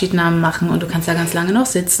kannst Abschiednahmen machen und du kannst da ganz lange noch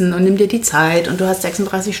sitzen und nimm dir die Zeit und du hast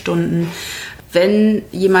 36 Stunden. Wenn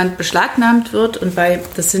jemand beschlagnahmt wird, und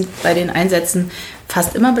das sind bei den Einsätzen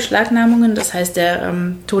fast immer Beschlagnahmungen, das heißt, der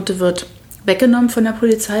Tote wird weggenommen von der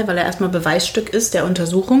Polizei, weil er erstmal Beweisstück ist der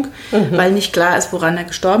Untersuchung, weil nicht klar ist, woran er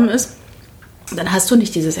gestorben ist. Dann hast du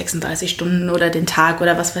nicht diese 36 Stunden oder den Tag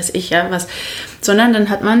oder was weiß ich, sondern dann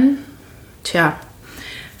hat man,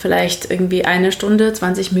 vielleicht irgendwie 1 Stunde,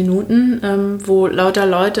 20 Minuten, wo lauter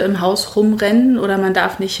Leute im Haus rumrennen oder man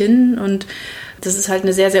darf nicht hin und das ist halt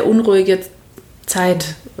eine sehr, sehr unruhige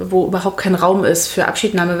Zeit, wo überhaupt kein Raum ist für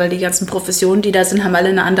Abschiednahme, weil die ganzen Professionen, die da sind, haben alle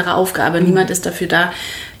eine andere Aufgabe. Niemand ist dafür da,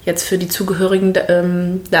 jetzt für die Zugehörigen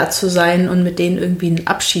da zu sein und mit denen irgendwie einen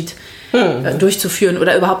Abschied durchzuführen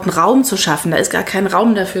oder überhaupt einen Raum zu schaffen. Da ist gar kein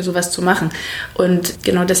Raum dafür, sowas zu machen. Und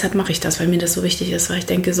genau deshalb mache ich das, weil mir das so wichtig ist, weil ich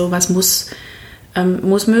denke, sowas muss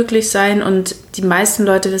möglich sein und die meisten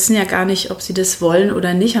Leute wissen ja gar nicht, ob sie das wollen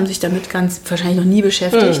oder nicht, haben sich damit ganz wahrscheinlich noch nie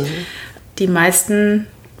beschäftigt. Die meisten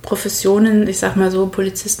Professionen, ich sag mal so,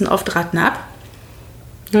 Polizisten oft raten ab.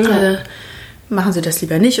 Machen Sie das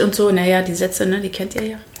lieber nicht und so. Naja, die Sätze, ne, die kennt ihr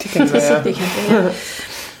ja. Die kennt ihr ja.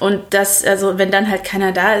 Und das, also wenn dann halt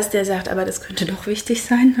keiner da ist, der sagt, aber das könnte doch wichtig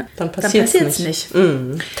sein, dann passiert es nicht.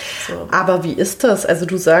 Mhm. So. Aber wie ist das? Also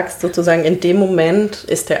du sagst sozusagen, in dem Moment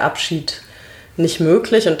ist der Abschied nicht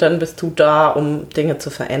möglich und dann bist du da, um Dinge zu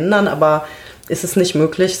verändern, aber ist es nicht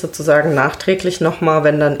möglich, sozusagen nachträglich nochmal,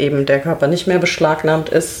 wenn dann eben der Körper nicht mehr beschlagnahmt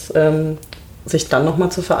ist, sich dann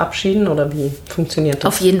nochmal zu verabschieden oder wie funktioniert das?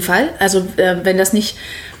 Auf jeden Fall. Also wenn das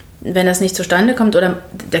nicht zustande kommt oder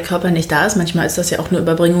der Körper nicht da ist, manchmal ist das ja auch eine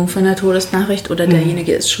Überbringung von einer Todesnachricht oder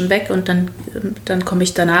derjenige ist schon weg und dann komme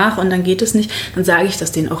ich danach und dann geht es nicht, dann sage ich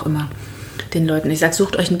das denen auch immer, den Leuten. Ich sage,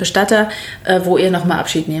 sucht euch einen Bestatter, wo ihr nochmal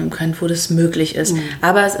Abschied nehmen könnt, wo das möglich ist.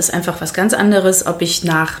 Aber es ist einfach was ganz anderes, ob ich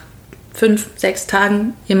nach 5, 6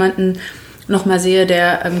 Tagen jemanden nochmal sehe,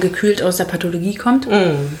 der gekühlt aus der Pathologie kommt.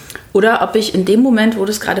 Oder ob ich in dem Moment, wo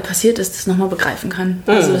das gerade passiert ist, das nochmal begreifen kann.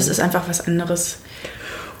 Also das ist einfach was anderes.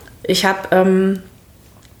 Ich habe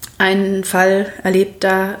einen Fall erlebt,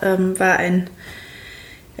 da war ein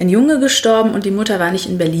Junge gestorben und die Mutter war nicht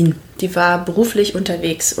in Berlin. Die war beruflich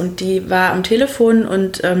unterwegs und die war am Telefon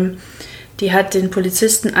und die hat den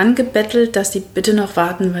Polizisten angebettelt, dass die bitte noch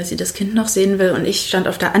warten, weil sie das Kind noch sehen will. Und ich stand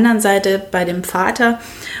auf der anderen Seite bei dem Vater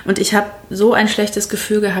und ich habe so ein schlechtes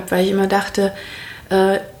Gefühl gehabt, weil ich immer dachte,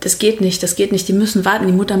 das geht nicht, die müssen warten,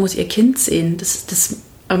 die Mutter muss ihr Kind sehen.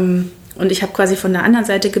 Und ich habe quasi von der anderen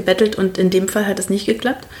Seite gebettelt und in dem Fall hat es nicht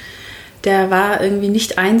geklappt. Der war irgendwie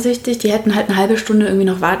nicht einsichtig, die hätten halt eine halbe Stunde irgendwie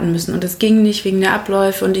noch warten müssen und das ging nicht wegen der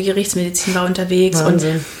Abläufe und die Gerichtsmedizin war unterwegs.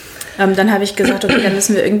 Wahnsinn. Und dann habe ich gesagt, okay, dann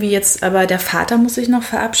müssen wir irgendwie jetzt, aber der Vater muss sich noch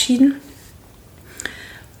verabschieden.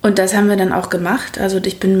 Und das haben wir dann auch gemacht. Also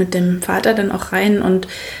ich bin mit dem Vater dann auch rein und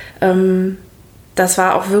das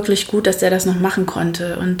war auch wirklich gut, dass der das noch machen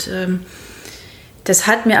konnte. Und das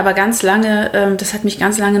hat mir aber ganz lange, das hat mich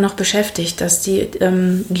ganz lange noch beschäftigt, dass die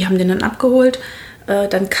haben den dann abgeholt,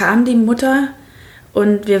 dann kam die Mutter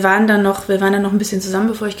und wir waren dann noch ein bisschen zusammen,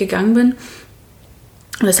 bevor ich gegangen bin.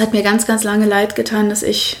 Und es hat mir ganz, ganz lange leid getan, dass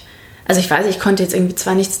ich weiß, ich konnte jetzt irgendwie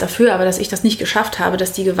zwar nichts dafür, aber dass ich das nicht geschafft habe,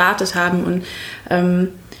 dass die gewartet haben. Und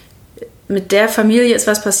mit der Familie ist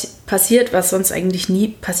was passiert, was sonst eigentlich nie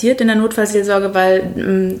passiert in der Notfallseelsorge, weil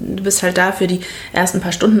du bist halt da für die ersten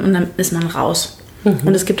paar Stunden und dann ist man raus.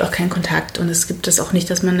 Und es gibt auch keinen Kontakt und es gibt es auch nicht,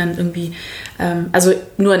 dass man dann irgendwie, also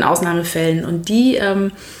nur in Ausnahmefällen. Und die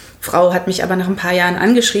Frau hat mich aber nach ein paar Jahren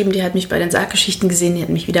angeschrieben, die hat mich bei den Sarggeschichten gesehen, die hat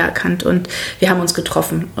mich wiedererkannt und wir haben uns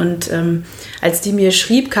getroffen. Und als die mir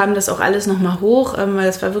schrieb, kam das auch alles nochmal hoch, weil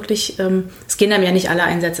es war wirklich, es gehen einem ja nicht alle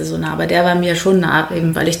Einsätze so nah, aber der war mir schon nah,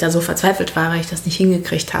 eben weil ich da so verzweifelt war, weil ich das nicht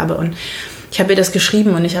hingekriegt habe. Und ich habe ihr das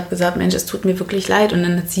geschrieben und ich habe gesagt, Mensch, es tut mir wirklich leid. Und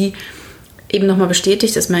dann hat sie eben nochmal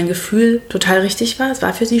bestätigt, dass mein Gefühl total richtig war. Es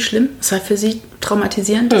war für sie schlimm, es war für sie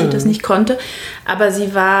traumatisierend, dass sie das nicht konnte. Aber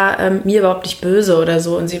sie war mir überhaupt nicht böse oder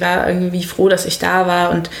so. Und sie war irgendwie froh, dass ich da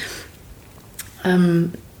war. Und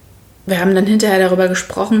wir haben dann hinterher darüber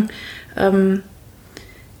gesprochen.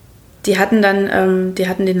 Die hatten den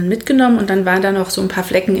dann mitgenommen und dann waren da noch so ein paar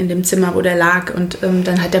Flecken in dem Zimmer, wo der lag. Und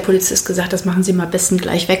dann hat der Polizist gesagt, das machen Sie mal am besten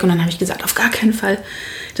gleich weg. Und dann habe ich gesagt, auf gar keinen Fall.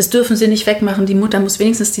 Das dürfen Sie nicht wegmachen. Die Mutter muss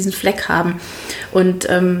wenigstens diesen Fleck haben. Und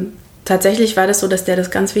tatsächlich war das so, dass der das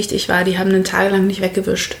ganz wichtig war. Die haben den tagelang nicht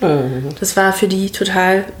weggewischt. Das war für die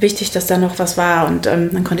total wichtig, dass da noch was war. Und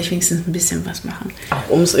dann konnte ich wenigstens ein bisschen was machen. Auch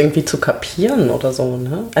um es irgendwie zu kapieren oder so,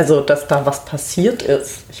 ne? Also, dass da was passiert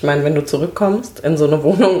ist. Ich meine, wenn du zurückkommst in so eine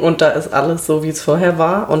Wohnung und da ist alles so, wie es vorher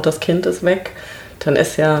war und das Kind ist weg, dann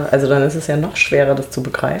ist es ja noch schwerer, das zu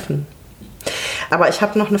begreifen. Aber ich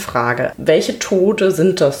habe noch eine Frage. Welche Tote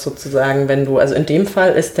sind das sozusagen, also in dem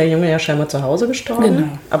Fall ist der Junge ja scheinbar zu Hause gestorben,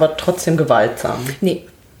 genau, aber trotzdem gewaltsam? Nee,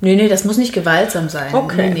 das muss nicht gewaltsam sein.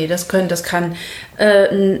 Okay. Nee, das kann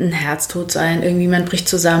ein Herztod sein. Irgendwie man bricht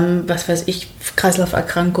zusammen, was weiß ich,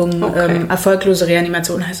 Kreislauferkrankungen, okay. Erfolglose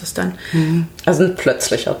Reanimation heißt es dann. Also ein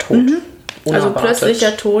plötzlicher Tod. Also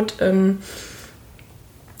plötzlicher Tod.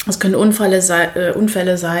 Es können Unfälle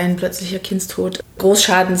sein, plötzlicher Kindstod,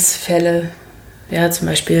 Großschadensfälle. Ja, zum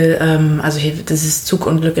Beispiel, das ist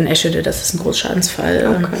Zugunglück in Eschede, das ist ein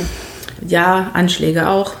Großschadensfall. Okay. Ja, Anschläge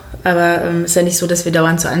auch. Aber es ist ja nicht so, dass wir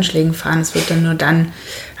dauernd zu Anschlägen fahren. Es wird dann nur dann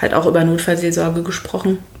halt auch über Notfallseelsorge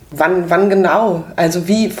gesprochen. Wann genau? Also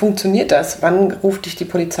wie funktioniert das? Wann ruft dich die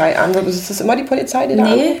Polizei an? Ist das immer die Polizei, die da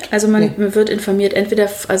anruft? Nee, also man wird informiert, entweder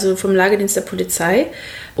vom Lagedienst der Polizei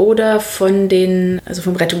oder vom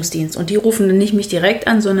Rettungsdienst. Und die rufen dann nicht mich direkt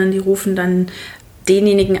an, sondern die rufen dann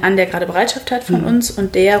denjenigen an, der gerade Bereitschaft hat von uns.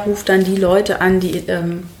 Und der ruft dann die Leute an, die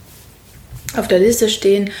auf der Liste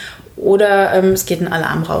stehen. Oder es geht ein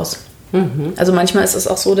Alarm raus. Also manchmal ist es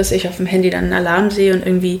auch so, dass ich auf dem Handy dann einen Alarm sehe und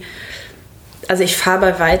irgendwie... Also ich fahre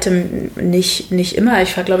bei weitem nicht immer.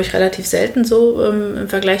 Ich fahre, glaube ich, relativ selten so im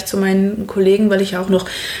Vergleich zu meinen Kollegen, weil ich auch noch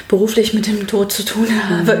beruflich mit dem Tod zu tun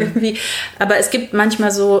habe irgendwie. Aber es gibt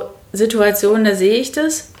manchmal so Situationen, da sehe ich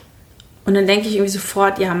das und dann denke ich irgendwie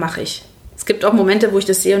sofort, ja, mache ich. Es gibt auch Momente, wo ich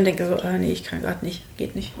das sehe und denke so, nee, ich kann gerade nicht,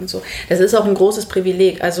 geht nicht und so. Das ist auch ein großes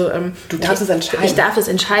Privileg. Also du darfst es entscheiden. Ich darf es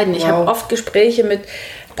entscheiden. Ich habe oft Gespräche mit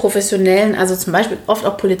Professionellen, also zum Beispiel oft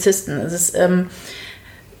auch Polizisten.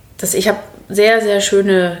 Ich habe sehr, sehr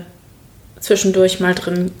schöne zwischendurch mal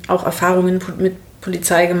drin auch Erfahrungen mit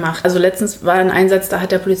Polizei gemacht. Also letztens war ein Einsatz, da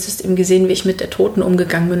hat der Polizist eben gesehen, wie ich mit der Toten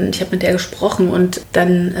umgegangen bin. Und ich habe mit der gesprochen und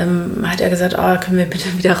dann hat er gesagt, können wir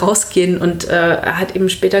bitte wieder rausgehen? Und er hat eben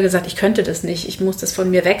später gesagt, ich könnte das nicht, ich muss das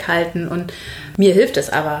von mir weghalten und mir hilft es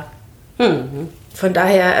aber. Von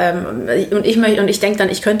daher, ich denke dann,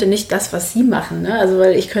 ich könnte nicht das, was Sie machen, ne? Also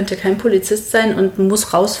weil ich könnte kein Polizist sein und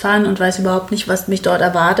muss rausfahren und weiß überhaupt nicht, was mich dort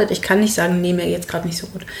erwartet. Ich kann nicht sagen, nee, mir geht's gerade nicht so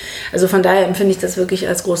gut. Also von daher empfinde ich das wirklich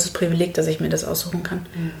als großes Privileg, dass ich mir das aussuchen kann.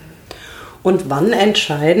 Und wann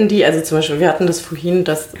entscheiden die, also zum Beispiel, wir hatten das vorhin,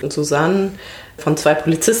 dass Susanne von 2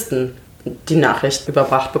 Polizisten die Nachricht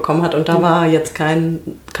überbracht bekommen hat und da war jetzt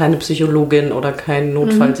keine Psychologin oder kein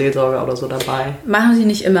Notfallseelsorger oder so dabei. Machen sie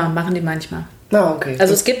nicht immer, machen die manchmal. Okay.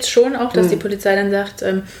 Also es gibt schon auch, dass die Polizei dann sagt,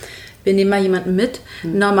 wir nehmen mal jemanden mit.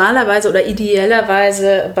 Normalerweise oder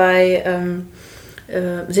ideellerweise bei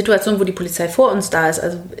Situationen, wo die Polizei vor uns da ist,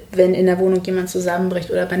 also wenn in der Wohnung jemand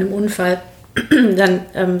zusammenbricht oder bei einem Unfall,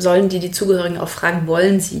 dann sollen die Zugehörigen auch fragen,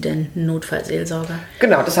 wollen sie denn einen Notfallseelsorger?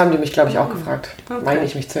 Genau, das haben die mich, glaube ich, auch gefragt. Okay. Meine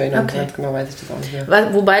ich mich zu erinnern. Okay. Ganz genau weiß ich das auch nicht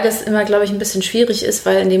mehr. Wobei das immer, glaube ich, ein bisschen schwierig ist,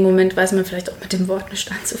 weil in dem Moment weiß man vielleicht auch mit dem Wort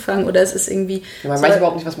nicht anzufangen oder es ist irgendwie... Man weiß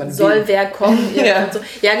überhaupt nicht, was man will. Soll wer kommen? Ja. Und so.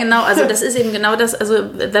 Ja, genau, also das ist eben genau das, also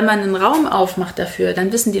wenn man einen Raum aufmacht dafür,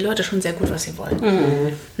 dann wissen die Leute schon sehr gut, was sie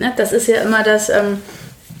wollen. Ne? Das ist ja immer das...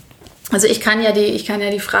 Also ich kann ja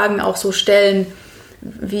die Fragen auch so stellen,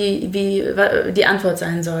 wie die Antwort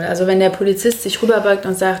sein soll. Also wenn der Polizist sich rüberbeugt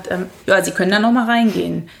und sagt, ja, Sie können da noch mal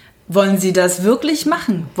reingehen. Wollen Sie das wirklich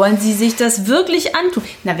machen? Wollen Sie sich das wirklich antun?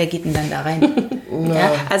 Na, wer geht denn dann da rein?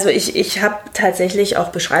 Ja, also ich habe tatsächlich auch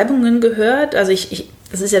Beschreibungen gehört. Also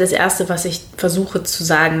das ist ja das Erste, was ich versuche zu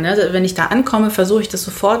sagen. Ne? Wenn ich da ankomme, versuche ich das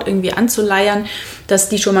sofort irgendwie anzuleiern, dass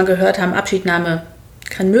die schon mal gehört haben, Abschiednahme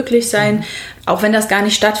kann möglich sein, auch wenn das gar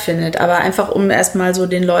nicht stattfindet. Aber einfach, um erstmal so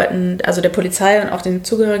den Leuten, also der Polizei und auch den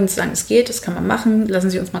Zugehörigen zu sagen, es geht, das kann man machen, lassen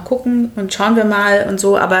Sie uns mal gucken und schauen wir mal und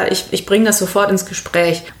so. Aber ich bringe das sofort ins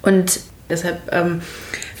Gespräch. Und deshalb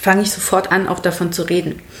fange ich sofort an, auch davon zu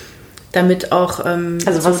reden. Damit auch...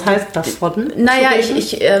 also was heißt das von? Naja,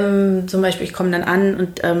 ich zum Beispiel, ich komme dann an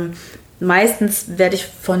und meistens werde ich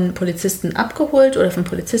von Polizisten abgeholt oder von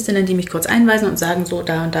Polizistinnen, die mich kurz einweisen und sagen, so,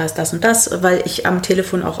 da und da ist das und das, weil ich am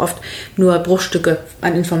Telefon auch oft nur Bruchstücke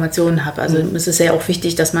an Informationen habe. Also es ist ja auch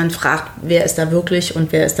wichtig, dass man fragt, wer ist da wirklich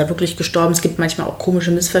und wer ist da wirklich gestorben. Es gibt manchmal auch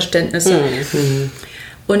komische Missverständnisse.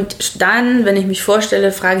 Und dann, wenn ich mich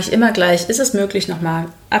vorstelle, frage ich immer gleich, ist es möglich, nochmal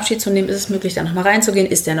Abschied zu nehmen? Ist es möglich, da nochmal reinzugehen?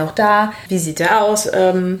 Ist der noch da? Wie sieht der aus?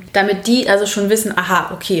 Damit die also schon wissen,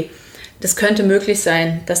 aha, okay, das könnte möglich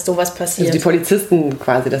sein, dass sowas passiert. Also die Polizisten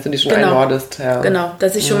quasi, dass du die schon einordest. Ja. Genau,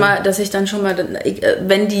 dass ich dann schon mal,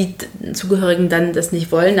 wenn die Zugehörigen dann das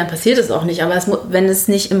nicht wollen, dann passiert es auch nicht. Aber wenn es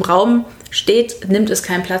nicht im Raum steht, nimmt es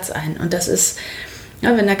keinen Platz ein. Und das ist,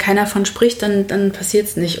 ja, wenn da keiner von spricht, dann passiert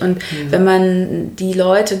es nicht. Und wenn man die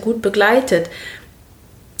Leute gut begleitet,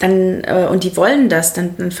 dann, und die wollen das,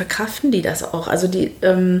 dann verkraften die das auch. Also die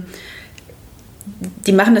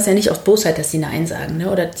machen das ja nicht aus Bosheit, dass sie Nein sagen. Ne?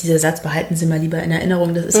 Oder dieser Satz, behalten Sie mal lieber in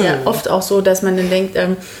Erinnerung. Das ist ja oft auch so, dass man dann denkt,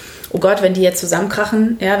 oh Gott, wenn die jetzt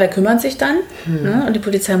zusammenkrachen, ja, wer kümmert sich dann? Ne? Und die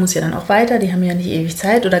Polizei muss ja dann auch weiter, die haben ja nicht ewig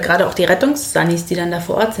Zeit. Oder gerade auch die Rettungssannis, die dann da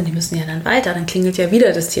vor Ort sind, die müssen ja dann weiter. Dann klingelt ja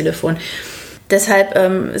wieder das Telefon. Deshalb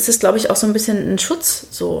ist es, glaube ich, auch so ein bisschen ein Schutz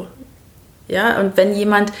so. Ja, und wenn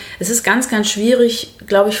es ist ganz, ganz schwierig,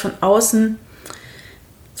 glaube ich, von außen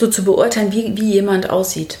so zu beurteilen, wie jemand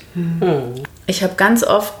aussieht. Ich habe ganz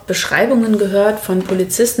oft Beschreibungen gehört von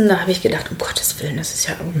Polizisten, da habe ich gedacht, um Gottes Willen, das ist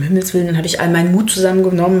ja um Himmels Willen, dann habe ich all meinen Mut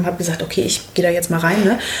zusammengenommen und habe gesagt, okay, ich gehe da jetzt mal rein.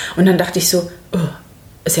 Ne? Und dann dachte ich so, oh,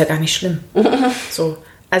 ist ja gar nicht schlimm. So,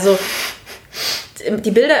 also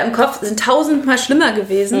die Bilder im Kopf sind 1000-mal schlimmer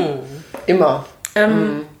gewesen. Immer.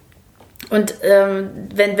 Und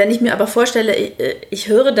wenn ich mir aber vorstelle, ich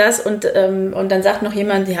höre das und dann sagt noch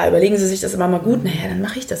jemand, ja, überlegen Sie sich das immer mal gut, naja, dann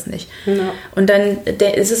mache ich das nicht. Ja. Und dann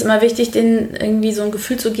ist es immer wichtig, denen irgendwie so ein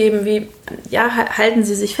Gefühl zu geben wie, ja, halten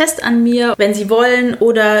Sie sich fest an mir, wenn Sie wollen,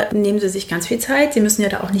 oder nehmen Sie sich ganz viel Zeit. Sie müssen ja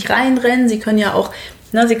da auch nicht reinrennen, Sie können ja auch,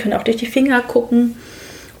 Sie können auch durch die Finger gucken.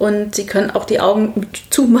 Und Sie können auch die Augen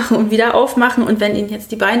zumachen und wieder aufmachen. Und wenn Ihnen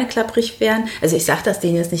jetzt die Beine klapprig wären, also ich sage das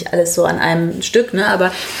denen jetzt nicht alles so an einem Stück, ne,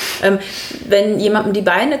 aber wenn jemandem die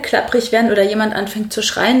Beine klapprig wären oder jemand anfängt zu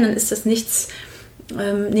schreien, dann ist das nichts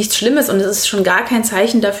Schlimmes. Und es ist schon gar kein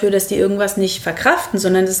Zeichen dafür, dass die irgendwas nicht verkraften,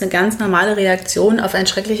 sondern es ist eine ganz normale Reaktion auf ein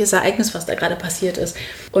schreckliches Ereignis, was da gerade passiert ist.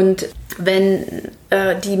 Und wenn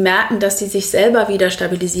die merken, dass sie sich selber wieder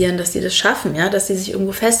stabilisieren, dass sie das schaffen, ja, dass sie sich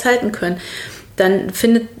irgendwo festhalten können, dann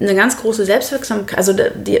findet eine ganz große Selbstwirksamkeit, also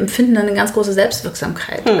die empfinden dann eine ganz große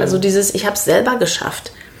Selbstwirksamkeit. Also dieses, ich habe es selber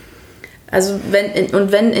geschafft. Also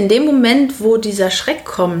wenn in dem Moment, wo dieser Schreck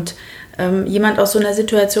kommt, jemand aus so einer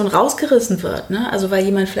Situation rausgerissen wird, ne? Also weil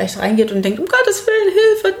jemand vielleicht reingeht und denkt, um Gottes Willen,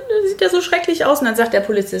 Hilfe, das sieht ja so schrecklich aus. Und dann sagt der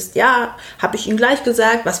Polizist, ja, habe ich Ihnen gleich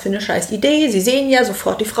gesagt, was für eine scheiß Idee, Sie sehen ja,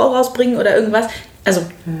 sofort die Frau rausbringen oder irgendwas. Also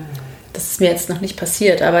das ist mir jetzt noch nicht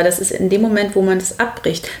passiert, aber das ist in dem Moment, wo man das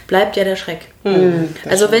abbricht, bleibt ja der Schreck.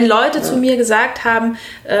 Also wenn Leute zu mir gesagt haben,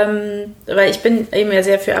 weil ich bin eben ja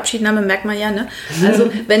sehr für Abschiednahme, merkt man ja, ne?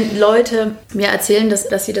 Also wenn Leute mir erzählen,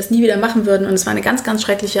 dass sie das nie wieder machen würden und es war eine ganz, ganz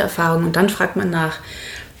schreckliche Erfahrung und dann fragt man nach,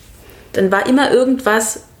 dann war immer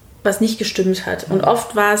irgendwas, was nicht gestimmt hat. Und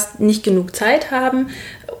oft war es nicht genug Zeit haben,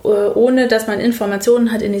 ohne dass man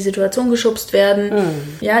Informationen hat, in die Situation geschubst werden.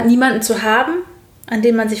 Ja, niemanden zu haben, an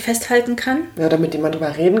dem man sich festhalten kann. Ja, damit jemand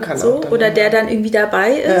drüber reden kann. So, auch dann, oder der dann irgendwie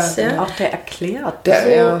dabei ist. Ja. Ja. Und auch der erklärt.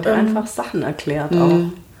 Der einfach Sachen erklärt auch.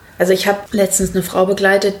 Also ich habe letztens eine Frau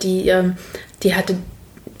begleitet, die hatte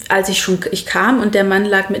als ich kam und der Mann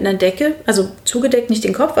lag mit einer Decke, also zugedeckt, nicht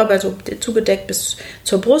den Kopf, aber so zugedeckt bis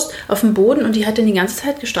zur Brust, auf dem Boden und die hat ihn die ganze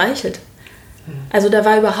Zeit gestreichelt. Also da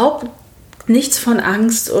war überhaupt nichts von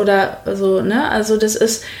Angst oder so, ne? Also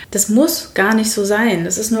das muss gar nicht so sein.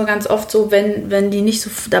 Das ist nur ganz oft so, wenn die nicht so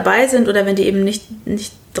dabei sind oder wenn die eben nicht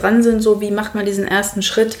dran sind, so wie macht man diesen ersten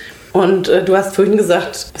Schritt. Und du hast vorhin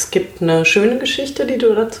gesagt, es gibt eine schöne Geschichte, die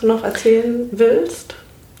du dazu noch erzählen willst.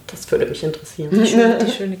 Das würde mich interessieren.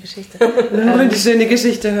 Die schöne Geschichte. Wir wollen die schöne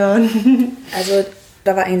Geschichte hören. Also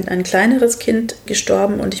da war ein kleineres Kind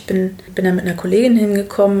gestorben und ich bin dann mit einer Kollegin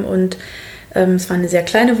hingekommen und es war eine sehr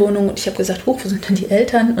kleine Wohnung und ich habe gesagt, wo sind denn die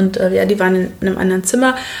Eltern? Und die waren in einem anderen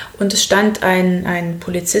Zimmer und es stand ein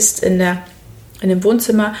Polizist in dem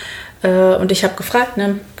Wohnzimmer und ich habe gefragt,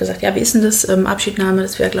 gesagt, ja, wie ist denn das? Abschiednahme,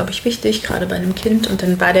 das wäre, glaube ich, wichtig, gerade bei einem Kind. Und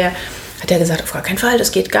dann hat er gesagt, auf gar keinen Fall,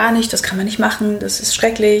 das geht gar nicht, das kann man nicht machen, das ist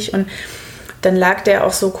schrecklich. Und dann lag der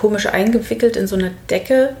auch so komisch eingewickelt in so eine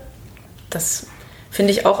Decke. Das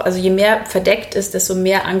finde ich auch, also je mehr verdeckt ist, desto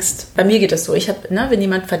mehr Angst. Bei mir geht das so. Wenn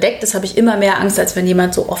jemand verdeckt ist, habe ich immer mehr Angst, als wenn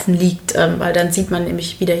jemand so offen liegt, weil dann sieht man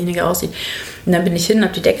nämlich, wie derjenige aussieht. Und dann bin ich hin,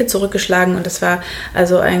 habe die Decke zurückgeschlagen und das war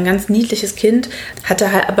also ein ganz niedliches Kind,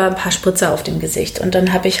 hatte halt aber ein paar Spritzer auf dem Gesicht. Und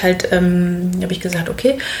dann habe ich gesagt,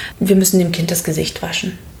 okay, wir müssen dem Kind das Gesicht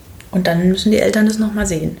waschen. Und dann müssen die Eltern das nochmal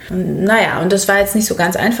sehen. Und und das war jetzt nicht so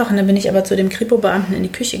ganz einfach. Und dann bin ich aber zu dem Kripo-Beamten in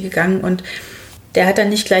die Küche gegangen und der hat dann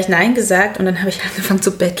nicht gleich Nein gesagt und dann habe ich angefangen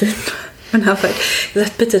zu betteln und habe halt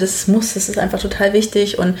gesagt, bitte, das ist einfach total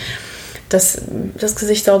wichtig und dass das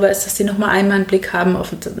Gesicht sauber ist, dass die nochmal einmal einen Blick haben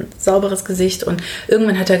auf ein sauberes Gesicht und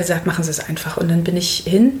irgendwann hat er gesagt, machen Sie es einfach und dann bin ich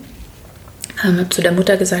hin, habe zu der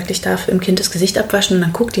Mutter gesagt, ich darf dem Kind das Gesicht abwaschen und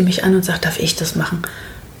dann guckt die mich an und sagt, darf ich das machen?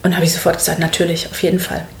 Und habe ich sofort gesagt, natürlich, auf jeden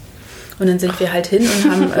Fall. Und dann sind wir halt hin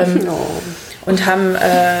und haben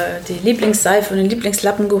die Lieblingsseife und den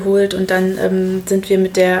Lieblingslappen geholt und dann sind wir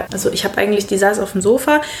die saß auf dem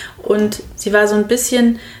Sofa und sie saß ein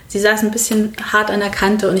bisschen hart an der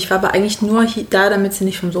Kante und ich war aber eigentlich nur da, damit sie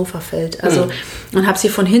nicht vom Sofa fällt. Also und habe sie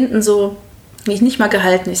von hinten so, nicht mal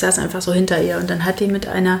gehalten, ich saß einfach so hinter ihr und dann hat die mit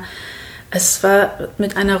einer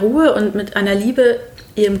Ruhe und mit einer Liebe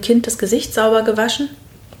ihrem Kind das Gesicht sauber gewaschen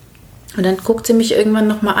und dann guckt sie mich irgendwann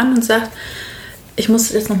nochmal an und sagt, ich muss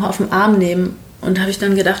das jetzt nochmal auf den Arm nehmen. Und da habe ich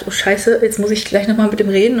dann gedacht, oh Scheiße, jetzt muss ich gleich nochmal mit dem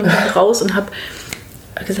reden und bin raus und habe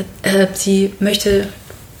gesagt, sie möchte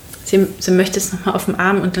es nochmal auf dem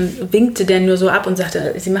Arm und dann winkte der nur so ab und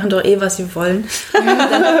sagte, sie machen doch was sie wollen.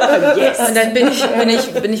 Und dann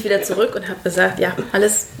bin ich wieder zurück und habe gesagt, ja,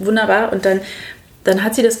 alles wunderbar und dann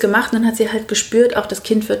hat sie das gemacht und dann hat sie halt gespürt, auch das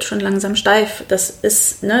Kind wird schon langsam steif. Da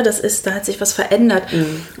hat sich was verändert.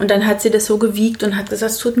 Und dann hat sie das so gewiegt und hat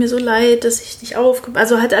gesagt, es tut mir so leid, dass ich nicht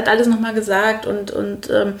also hat alles nochmal gesagt und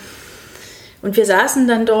wir saßen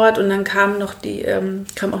dann dort und dann kamen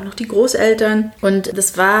auch noch die Großeltern und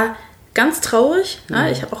das war ganz traurig.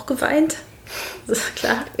 Ich habe auch geweint. Das ist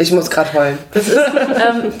klar. Ich muss gerade heulen.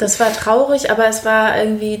 Das war traurig, aber es war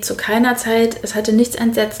irgendwie zu keiner Zeit, es hatte nichts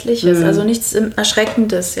Entsetzliches, also nichts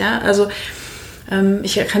Erschreckendes. Ja? Also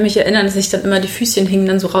ich kann mich erinnern, dass ich dann immer die Füßchen hingen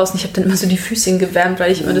dann so raus und ich habe dann immer so die Füßchen gewärmt,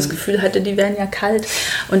 weil ich immer das Gefühl hatte, die wären ja kalt.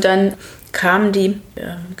 Und dann kam die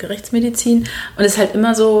Gerichtsmedizin und es ist halt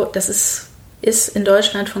immer so, das ist in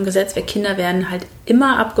Deutschland von Gesetz, Kinder werden halt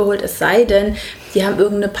immer abgeholt, es sei denn, die haben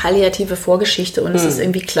irgendeine palliative Vorgeschichte und es ist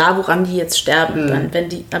irgendwie klar, woran die jetzt sterben. Dann,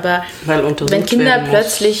 wenn Kinder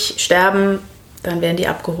plötzlich sterben, dann werden die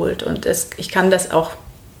abgeholt. Und ich kann das auch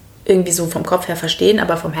irgendwie so vom Kopf her verstehen,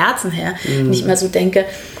 aber vom Herzen her nicht mehr so denke,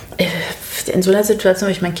 in so einer Situation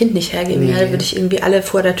würde ich mein Kind nicht hergeben. Ja, da würde ich irgendwie alle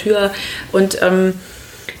vor der Tür und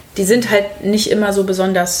die sind halt nicht immer so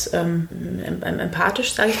besonders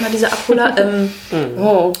empathisch, sage ich mal, diese Abholer.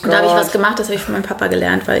 Oh Gott. Da habe ich was gemacht, das habe ich von meinem Papa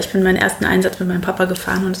gelernt, weil ich bin meinen ersten Einsatz mit meinem Papa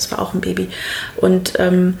gefahren und das war auch ein Baby. Und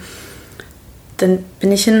dann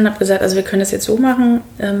bin ich hin und habe gesagt, also wir können das jetzt so machen,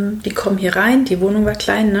 die kommen hier rein, die Wohnung war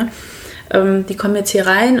klein, ne? Die kommen jetzt hier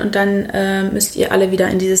rein und dann müsst ihr alle wieder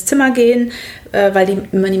in dieses Zimmer gehen, weil die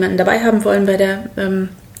immer niemanden dabei haben wollen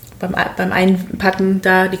beim Einpacken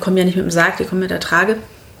da, die kommen ja nicht mit dem Sarg, die kommen mit der Trage.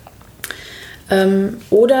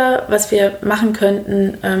 Oder was wir machen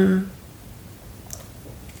könnten,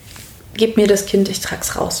 gebt mir das Kind, ich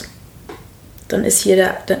trag's raus. Dann ist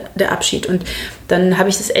hier der Abschied. Und dann habe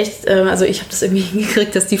ich das echt, also ich habe das irgendwie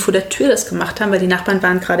hingekriegt, dass die vor der Tür das gemacht haben, weil die Nachbarn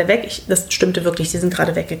waren gerade weg. Das stimmte wirklich, die sind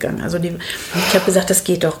gerade weggegangen. Also ich habe gesagt, das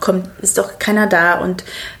geht doch, komm, ist doch keiner da und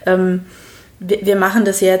wir machen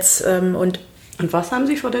das jetzt. Und was haben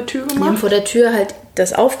Sie vor der Tür gemacht? Wir haben vor der Tür halt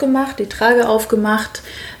das aufgemacht, die Trage aufgemacht,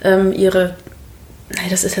 ihre nein,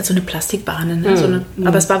 das ist halt so eine Plastikbahn, ne?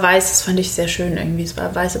 Aber es war weiß, das fand ich sehr schön irgendwie. Es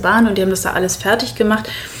war weiße Bahn und die haben das da alles fertig gemacht.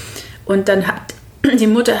 Und dann hat die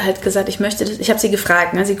Mutter halt gesagt, ich möchte das, ich habe sie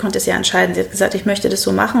gefragt, ne? Sie konnte es ja entscheiden. Sie hat gesagt, ich möchte das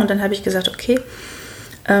so machen. Und dann habe ich gesagt, okay,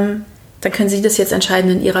 dann können Sie das jetzt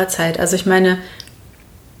entscheiden in Ihrer Zeit. Also ich meine,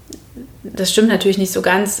 das stimmt natürlich nicht so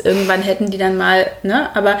ganz. Irgendwann hätten die dann mal,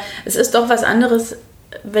 ne? Aber es ist doch was anderes,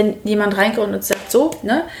 wenn jemand reinkommt und sagt so,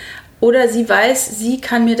 ne? Oder sie weiß, sie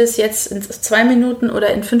kann mir das jetzt in 2 Minuten oder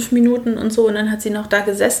in 5 Minuten und so. Und dann hat sie noch da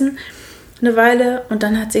gesessen eine Weile. Und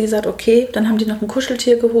dann hat sie gesagt, okay, dann haben die noch ein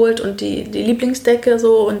Kuscheltier geholt und die Lieblingsdecke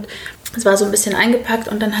so. Und es war so ein bisschen eingepackt.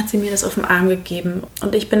 Und dann hat sie mir das auf den Arm gegeben.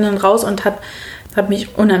 Und ich bin dann raus und habe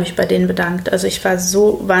mich unheimlich bei denen bedankt. Also ich war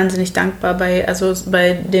so wahnsinnig dankbar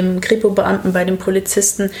bei dem Kripo-Beamten, bei dem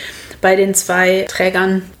Polizisten, bei den 2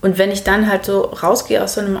 Trägern. Und wenn ich dann halt so rausgehe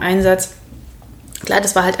aus so einem Einsatz, klar,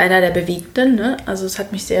 das war halt einer der Bewegenden, ne? Also es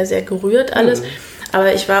hat mich sehr, sehr gerührt alles.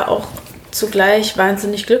 Aber ich war auch zugleich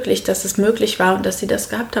wahnsinnig glücklich, dass es möglich war und dass sie das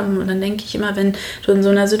gehabt haben. Und dann denke ich immer, wenn du in so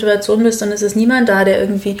einer Situation bist, dann ist es niemand da, der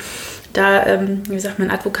irgendwie da, wie sagt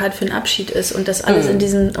man, Advokat für den Abschied ist und das alles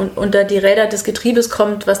unter die Räder des Getriebes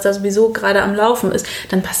kommt, was da sowieso gerade am Laufen ist,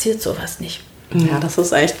 dann passiert sowas nicht. Ja, das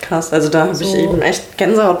ist echt krass. Also da habe ich eben echt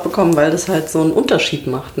Gänsehaut bekommen, weil das halt so einen Unterschied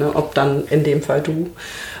macht, ne? Ob dann in dem Fall du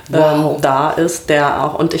da ist, der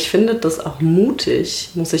auch, und ich finde das auch mutig,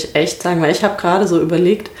 muss ich echt sagen, weil ich habe gerade so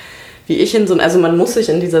überlegt, wie ich also man muss sich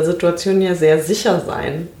in dieser Situation ja sehr sicher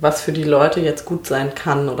sein, was für die Leute jetzt gut sein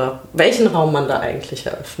kann oder welchen Raum man da eigentlich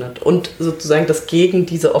eröffnet und sozusagen das gegen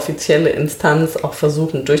diese offizielle Instanz auch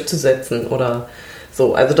versuchen durchzusetzen oder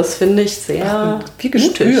so. Also das finde ich sehr wie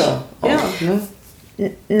Gespür. Ja.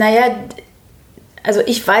 Ne? Naja, also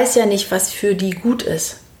ich weiß ja nicht, was für die gut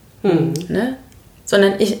ist, ne?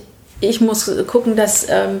 Sondern ich muss gucken, dass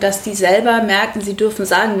die selber merken, sie dürfen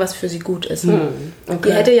sagen, was für sie gut ist. Okay.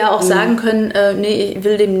 Die hätte ja auch sagen können, nee,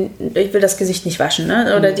 ich will das Gesicht nicht waschen.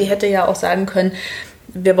 Ne? Oder die hätte ja auch sagen können,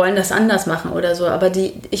 wir wollen das anders machen oder so. Aber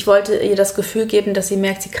ich wollte ihr das Gefühl geben, dass sie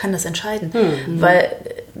merkt, sie kann das entscheiden. Weil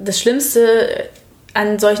das Schlimmste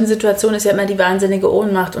an solchen Situationen ist ja immer die wahnsinnige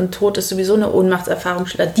Ohnmacht. Und Tod ist sowieso eine Ohnmachtserfahrung,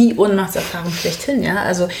 die Ohnmachtserfahrung schlechthin. Ja?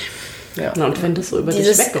 Also ja, und wenn das so über dich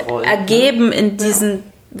weggerollt. Ergeben in diesen,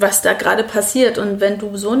 was da gerade passiert. Und wenn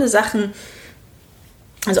du so eine Sachen,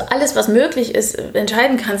 also alles, was möglich ist,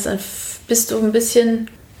 entscheiden kannst, dann bist du ein bisschen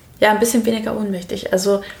weniger ohnmächtig.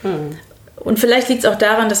 Also, und vielleicht liegt es auch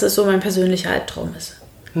daran, dass es so mein persönlicher Albtraum ist.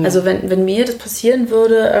 Also wenn mir das passieren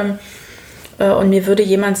würde und mir würde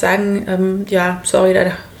jemand sagen, ja, sorry,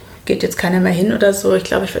 da geht jetzt keiner mehr hin oder so, ich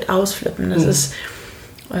glaube, ich würde ausflippen. Das ist,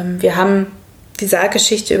 wir haben die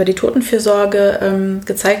Saalgeschichte über die Totenfürsorge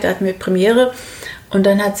gezeigt, da hatten wir Premiere und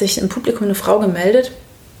dann hat sich im Publikum eine Frau gemeldet,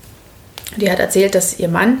 die hat erzählt, dass ihr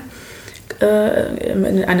Mann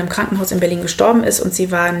in einem Krankenhaus in Berlin gestorben ist und sie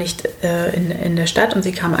war nicht in der Stadt und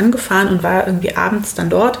sie kam angefahren und war irgendwie abends dann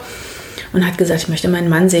dort und hat gesagt, ich möchte meinen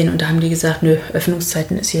Mann sehen. Und da haben die gesagt, nö,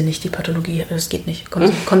 Öffnungszeiten ist hier nicht die Pathologie, das geht nicht,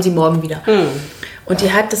 kommen Sie morgen wieder. Und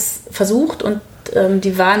die hat das versucht und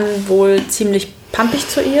die waren wohl ziemlich pampig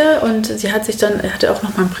zu ihr und sie hatte auch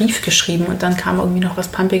noch mal einen Brief geschrieben und dann kam irgendwie noch was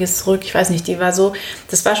Pampiges zurück. Ich weiß nicht,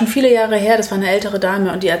 das war schon viele Jahre her, das war eine ältere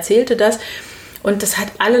Dame und die erzählte das und das hat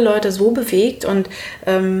alle Leute so bewegt und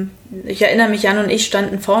ich erinnere mich, Jan und ich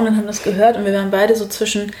standen vorne und haben das gehört und wir waren beide so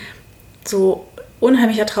zwischen so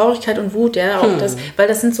unheimlicher Traurigkeit und Wut, ja, auch weil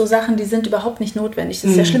das sind so Sachen, die sind überhaupt nicht notwendig. Es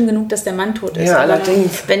ist ja schlimm genug, dass der Mann tot ist. Ja,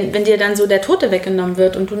 allerdings. Wenn dir dann so der Tote weggenommen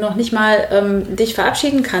wird und du noch nicht mal dich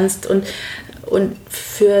verabschieden kannst und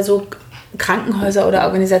für so Krankenhäuser oder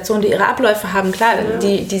Organisationen, die ihre Abläufe haben, klar,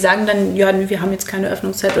 die sagen dann, ja, wir haben jetzt keine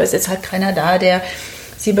Öffnungszeit oder ist jetzt halt keiner da, der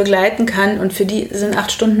sie begleiten kann und für die sind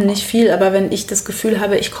 8 Stunden nicht viel, aber wenn ich das Gefühl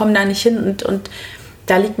habe, ich komme da nicht hin und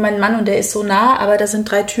da liegt mein Mann und der ist so nah, aber da sind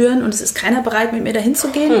 3 Türen und es ist keiner bereit, mit mir dahin zu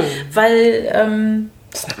gehen, weil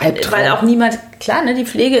auch niemand, klar, ne, die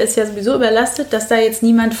Pflege ist ja sowieso überlastet, dass da jetzt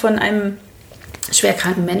niemand von einem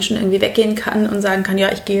schwerkranken Menschen irgendwie weggehen kann und sagen kann,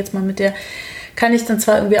 ja, ich gehe jetzt mal mit der, kann ich dann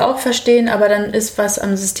zwar irgendwie auch verstehen, aber dann ist was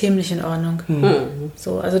am System nicht in Ordnung.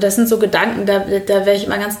 So, also das sind so Gedanken, da wäre ich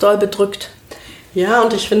immer ganz doll bedrückt. Ja,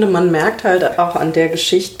 und ich finde, man merkt halt auch an der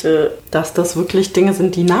Geschichte, dass das wirklich Dinge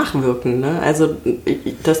sind, die nachwirken. Ne? Also,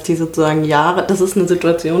 dass die sozusagen das ist eine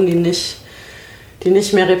Situation, die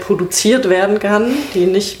nicht mehr reproduziert werden kann, die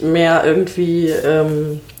nicht mehr irgendwie,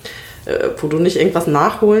 wo du nicht irgendwas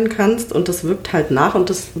nachholen kannst und das wirkt halt nach und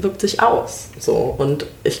das wirkt sich aus. So. Und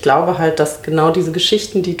ich glaube halt, dass genau diese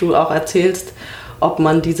Geschichten, die du auch erzählst, ob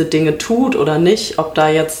man diese Dinge tut oder nicht, ob da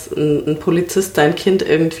jetzt ein Polizist dein Kind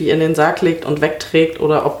irgendwie in den Sarg legt und wegträgt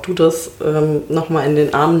oder ob du das nochmal in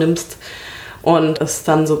den Arm nimmst und es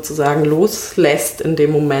dann sozusagen loslässt in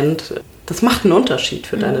dem Moment, das macht einen Unterschied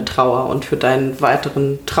für deine Trauer und für deinen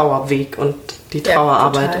weiteren Trauerweg und die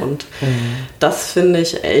Trauerarbeit. Total. Und das finde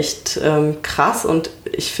ich echt krass und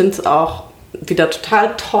ich finde es auch wieder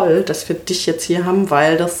total toll, dass wir dich jetzt hier haben,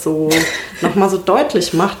 weil das so nochmal so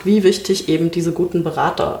deutlich macht, wie wichtig eben diese guten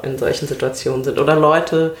Berater in solchen Situationen sind oder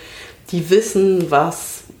Leute, die wissen,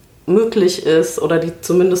 was möglich ist oder die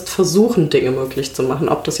zumindest versuchen, Dinge möglich zu machen.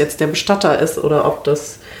 Ob das jetzt der Bestatter ist oder ob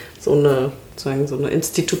das so eine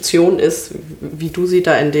Institution ist, wie du sie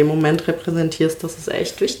da in dem Moment repräsentierst, das ist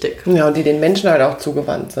echt wichtig. Ja, und die den Menschen halt auch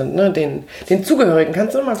zugewandt sind, ne? Den Zugehörigen.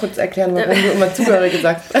 Kannst du mal kurz erklären, warum du immer Zugehörige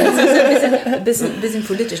sagst? Das ist ein bisschen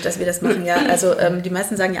politisch, dass wir das machen, ja. Also die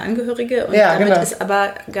meisten sagen ja Angehörige und damit ist aber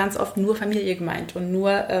ganz oft nur Familie gemeint und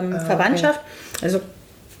nur Verwandtschaft, also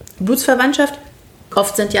Blutsverwandtschaft.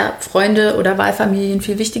 Oft sind ja Freunde oder Wahlfamilien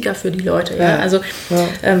viel wichtiger für die Leute. Ja? Also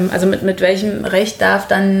mit welchem Recht darf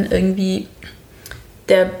dann irgendwie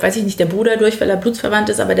der Bruder durch, weil er blutsverwandt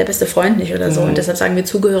ist, aber der beste Freund nicht oder so. Und deshalb sagen wir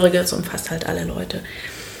Zugehörige, das umfasst halt alle Leute.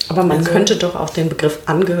 Aber man könnte doch auch den Begriff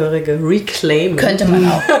Angehörige reclaimen. Könnte man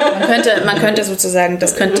auch. Man könnte sozusagen,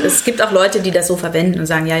 es gibt auch Leute, die das so verwenden und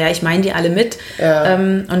sagen, ja, ich meine die alle mit. Ja.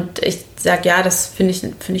 Und ich sage, ja, das finde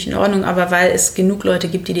ich in Ordnung, aber weil es genug Leute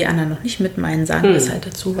gibt, die anderen noch nicht mitmeinen, sagen wir es halt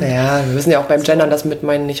dazu. Ja, wir wissen ja auch beim Gendern, dass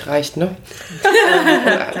Mitmeinen nicht reicht, ne?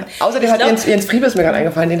 Außerdem hat Jens Friebe ist mir gerade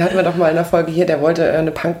eingefallen, den hatten wir doch mal in der Folge hier, der wollte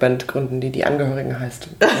eine Punkband gründen, die Angehörigen heißt.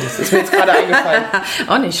 Das ist mir jetzt gerade eingefallen.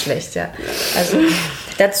 Auch nicht schlecht, ja. Also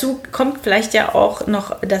dazu kommt vielleicht ja auch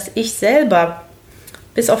noch, dass ich selber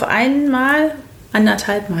bis auf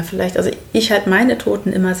anderthalb Mal vielleicht, also ich halt meine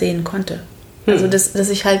Toten immer sehen konnte. Also dass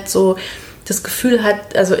ich halt so das Gefühl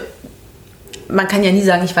hat, also man kann ja nie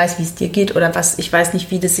sagen, ich weiß, wie es dir geht oder ich weiß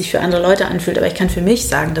nicht, wie das sich für andere Leute anfühlt, aber ich kann für mich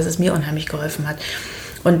sagen, dass es mir unheimlich geholfen hat.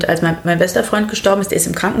 Und als mein bester Freund gestorben ist, der ist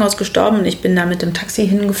im Krankenhaus gestorben und ich bin da mit dem Taxi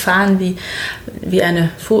hingefahren,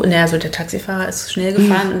 also der Taxifahrer ist schnell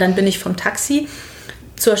gefahren und dann bin ich vom Taxi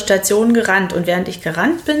zur Station gerannt und während ich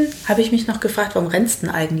gerannt bin, habe ich mich noch gefragt, warum rennst du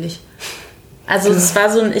denn eigentlich? Also es war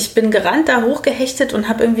so ich bin gerannt, da hochgehechtet und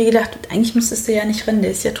habe irgendwie gedacht, eigentlich müsstest du ja nicht rennen,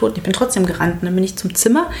 der ist ja tot. Ich bin trotzdem gerannt und dann bin ich zum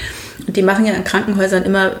Zimmer und die machen ja in Krankenhäusern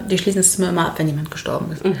die schließen das Zimmer immer ab, wenn jemand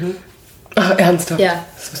gestorben ist. Mhm. Ach, ernsthaft? Ja.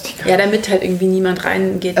 Das wusste ich gar nicht. Ja, damit halt irgendwie niemand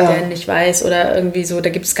reingeht, der nicht weiß oder irgendwie so,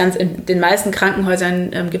 da gibt es in den meisten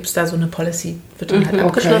Krankenhäusern gibt es da so eine Policy, wird dann halt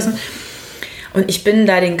abgeschlossen. Und ich bin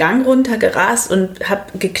da den Gang runtergerast und habe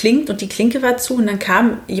geklinkt und die Klinke war zu und dann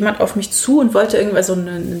kam jemand auf mich zu und wollte irgendwas, so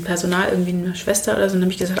ein Personal, irgendwie eine Schwester oder so, und dann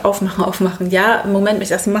habe ich gesagt, aufmachen. Ja, im Moment, ich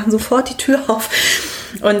sage, sie machen sofort die Tür auf.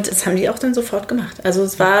 Und das haben die auch dann sofort gemacht. Also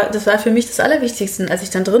das war für mich das Allerwichtigste. Als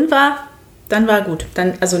ich dann drin war, dann war gut.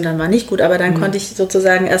 Dann war nicht gut, aber dann konnte ich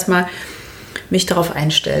sozusagen erstmal mich darauf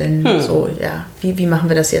einstellen. So, ja, wie machen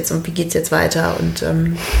wir das jetzt und wie geht es jetzt weiter? Und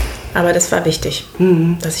aber das war wichtig,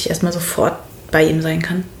 dass ich erstmal sofort bei ihm sein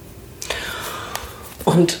kann.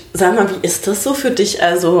 Und sag mal, wie ist das so für dich?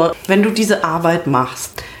 Also, wenn du diese Arbeit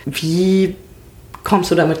machst, wie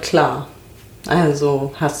kommst du damit klar?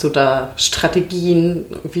 Also, hast du da Strategien,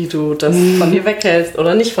 wie du das von dir weghältst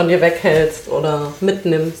oder nicht von dir weghältst oder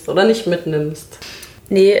mitnimmst oder nicht mitnimmst?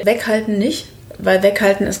 Nee, weghalten nicht, weil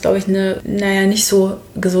weghalten ist, glaube ich, eine, nicht so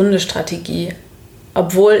gesunde Strategie.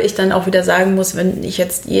 Obwohl ich dann auch wieder sagen muss, wenn ich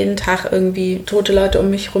jetzt jeden Tag irgendwie tote Leute um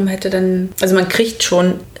mich herum hätte, dann... Also man kriegt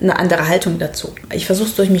schon eine andere Haltung dazu. Ich versuche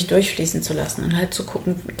es durch mich durchfließen zu lassen und halt zu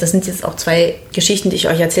gucken. Das sind jetzt auch 2 Geschichten, die ich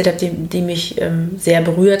euch erzählt habe, die mich sehr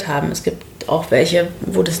berührt haben. Es gibt auch welche,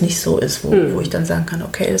 wo das nicht so ist, wo ich dann sagen kann,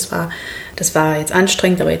 okay, das war jetzt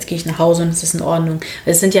anstrengend, aber jetzt gehe ich nach Hause und es ist in Ordnung.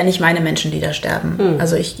 Es sind ja nicht meine Menschen, die da sterben.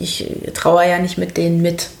 Also ich trauere ja nicht mit denen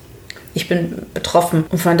mit. Ich bin betroffen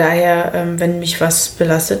und von daher, wenn mich was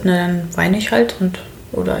belastet, dann weine ich halt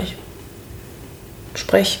oder ich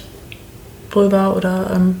spreche drüber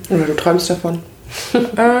oder du träumst davon?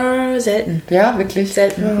 Selten. Ja, wirklich?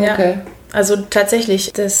 Selten, ja. Okay. Also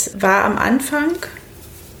tatsächlich, das war am Anfang,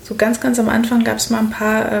 so ganz, ganz am Anfang gab es mal ein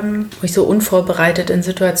paar, wo ich so unvorbereitet in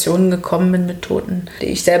Situationen gekommen bin mit Toten, die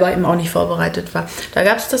ich selber eben auch nicht vorbereitet war. Da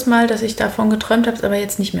gab es das mal, dass ich davon geträumt habe, aber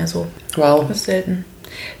jetzt nicht mehr so. Wow. Das ist selten.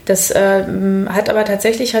 Das hat aber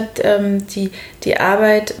tatsächlich die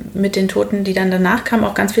Arbeit mit den Toten, die dann danach kamen,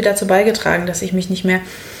 auch ganz viel dazu beigetragen, dass ich mich nicht mehr...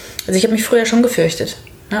 Also ich habe mich früher schon gefürchtet.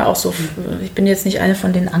 Ja, auch so, ich bin jetzt nicht eine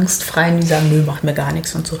von den Angstfreien, die sagen, nö, macht mir gar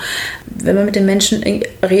nichts und so. Wenn man mit den Menschen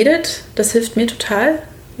redet, das hilft mir total.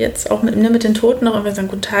 Jetzt auch mit den Toten noch, und wir sagen,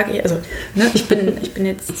 guten Tag, ich bin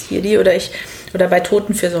jetzt hier oder bei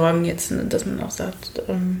Totenfürsorgen jetzt, dass man auch sagt...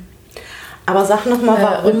 Aber sag nochmal,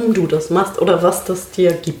 warum du das machst oder was das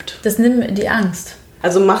dir gibt. Das nimmt die Angst.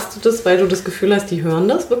 Also machst du das, weil du das Gefühl hast, die hören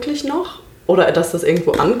das wirklich noch? Oder dass das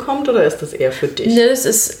irgendwo ankommt? Oder ist das eher für dich? Nee, das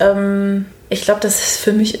ist, ich glaube, das ist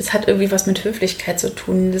für mich, es hat irgendwie was mit Höflichkeit zu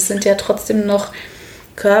tun. Das sind ja trotzdem noch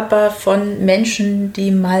Körper von Menschen,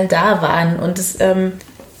 die mal da waren. Und das,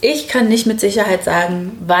 ich kann nicht mit Sicherheit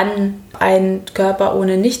sagen, wann ein Körper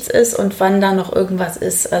ohne nichts ist und wann da noch irgendwas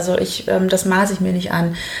ist. Also das maße ich mir nicht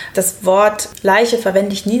an. Das Wort Leiche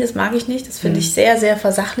verwende ich nie, das mag ich nicht. Das finde ich sehr, sehr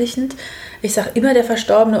versachlichend. Ich sage immer der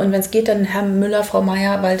Verstorbene und wenn es geht, dann Herr Müller, Frau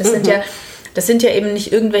Meier, weil das sind ja eben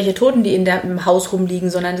nicht irgendwelche Toten, die im Haus rumliegen,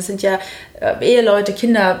 sondern das sind ja Eheleute,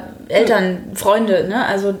 Kinder, Eltern, Freunde. Ne?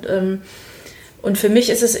 Also und für mich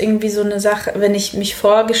ist es irgendwie so eine Sache, wenn ich mich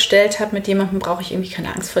vorgestellt habe mit jemandem, brauche ich irgendwie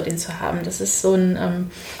keine Angst vor denen zu haben. Das ist so ein...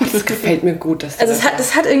 das gefällt mir gut. Dass also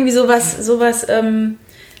das hat irgendwie sowas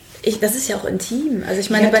das ist ja auch intim. Also ich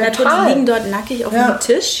meine, bei einer Toten liegen dort nackig auf dem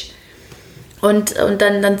Tisch und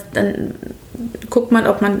dann guckt man,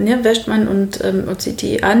 ob man, wäscht man und zieht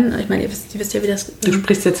die an. Ich meine, ihr wisst ja, wie das... Du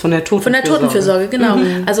sprichst jetzt von der Totenfürsorge. Von der Totenfürsorge, genau.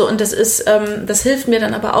 Also und das ist, das hilft mir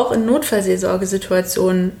dann aber auch in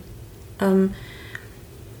Notfallseelsorgesituationen,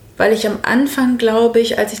 weil ich am Anfang, glaube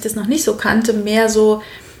ich, als ich das noch nicht so kannte, mehr so,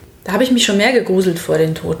 da habe ich mich schon mehr gegruselt vor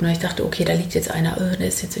den Toten. Weil ich dachte, okay, da liegt jetzt einer, der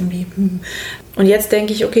ist jetzt irgendwie... Und jetzt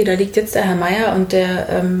denke ich, okay, da liegt jetzt der Herr Meier und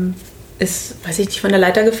der ist, weiß ich nicht, von der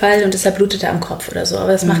Leiter gefallen und deshalb blutet er am Kopf oder so.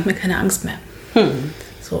 Aber das macht mir keine Angst mehr.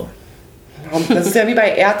 So. Das ist ja wie bei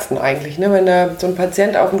Ärzten eigentlich, ne? Wenn da so ein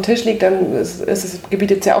Patient auf dem Tisch liegt, dann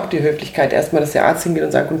gebietet es ja auch die Höflichkeit erstmal, dass der Arzt hingeht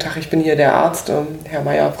und sagt, guten Tag, ich bin hier der Arzt, Herr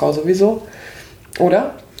Meier, Frau sowieso,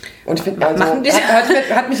 oder? Und ich finde, also,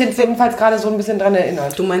 hat mich jetzt jedenfalls gerade so ein bisschen dran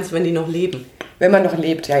erinnert. Du meinst, wenn die noch leben? Wenn man noch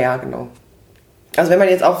lebt, ja, genau. Also wenn man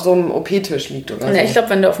jetzt auf so einem OP-Tisch liegt oder so. Ja, ich glaube,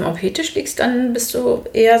 wenn du auf dem OP-Tisch liegst, dann bist du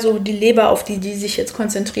eher so die Leber, auf die sich jetzt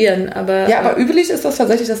konzentrieren. Aber üblich ist das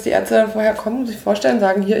tatsächlich, dass die Ärzte dann vorher kommen und sich vorstellen,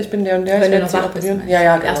 sagen, hier, ich bin der und der. Wenn du noch wach bist.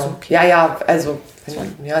 Ja, genau. So, okay.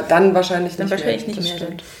 Dann wahrscheinlich dann nicht wahrscheinlich mehr. nicht mehr.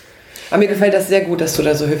 Aber mir gefällt das sehr gut, dass du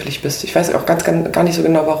da so höflich bist. Ich weiß auch gar nicht so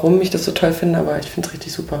genau, warum ich das so toll finde, aber ich finde es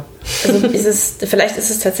richtig super. Also vielleicht ist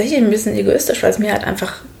es tatsächlich ein bisschen egoistisch, weil es mir halt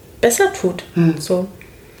einfach besser tut. So.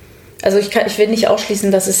 Also ich will nicht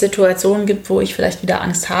ausschließen, dass es Situationen gibt, wo ich vielleicht wieder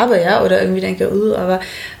Angst habe, ja, oder irgendwie denke, aber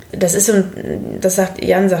das ist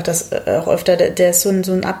Jan sagt das auch öfter, der ist so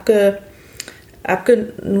ein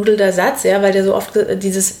abgenudelter Satz, ja, weil der so oft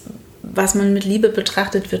dieses, was man mit Liebe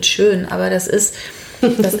betrachtet, wird schön, aber das ist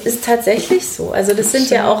tatsächlich so. Also das sind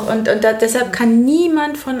ja auch, deshalb kann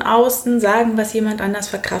niemand von außen sagen, was jemand anders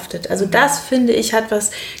verkraftet. Also das, finde ich, hat was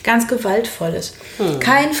ganz Gewaltvolles.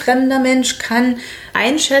 Kein fremder Mensch kann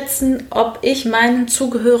einschätzen, ob ich meinen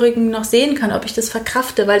Zugehörigen noch sehen kann, ob ich das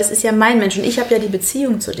verkrafte, weil das ist ja mein Mensch und ich habe ja die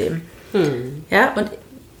Beziehung zu dem. Ja, und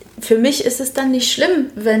für mich ist es dann nicht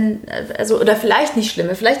schlimm, oder vielleicht nicht schlimm,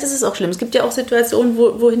 vielleicht ist es auch schlimm. Es gibt ja auch Situationen,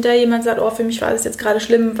 wo hinterher jemand sagt, für mich war das jetzt gerade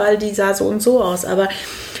schlimm, weil die sah so und so aus. Aber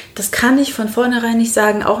das kann ich von vornherein nicht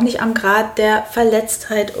sagen, auch nicht am Grad der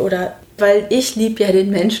Verletztheit weil ich liebe ja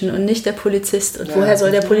den Menschen und nicht der Polizist. Und woher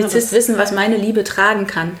soll der Polizist wissen, was meine Liebe tragen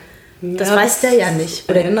kann? Das weiß der ja nicht.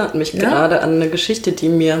 Das erinnert mich gerade an eine Geschichte,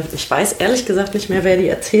 ich weiß ehrlich gesagt nicht mehr, wer die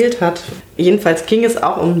erzählt hat. Jedenfalls ging es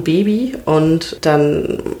auch um ein Baby und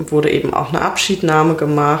dann wurde eben auch eine Abschiednahme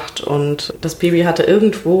gemacht und das Baby hatte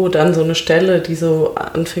irgendwo dann so eine Stelle, die so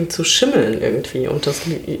anfing zu schimmeln irgendwie und das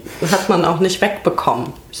hat man auch nicht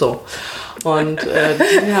wegbekommen. So. Und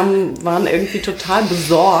die waren irgendwie total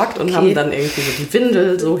besorgt und haben dann irgendwie so die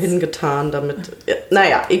Windel so hingetan, damit,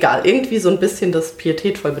 naja, egal, irgendwie so ein bisschen das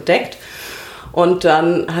pietätvoll bedeckt. Und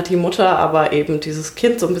dann hat die Mutter aber eben dieses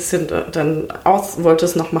Kind so ein bisschen wollte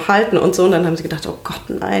es noch mal halten und so. Und dann haben sie gedacht, oh Gott,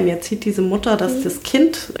 nein, jetzt sieht diese Mutter, dass das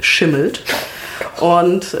Kind schimmelt.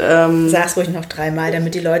 Und sag's ruhig noch 3-mal,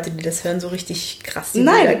 damit die Leute, die das hören, so richtig krass sind.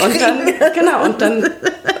 Nein,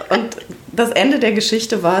 und das Ende der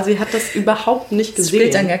Geschichte war, sie hat das überhaupt nicht gesehen. Das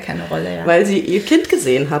spielt dann gar keine Rolle, ja. Weil sie ihr Kind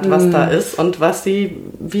gesehen hat, was da ist und was sie,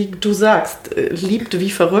 wie du sagst, liebt wie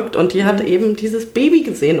verrückt. Und die hat eben dieses Baby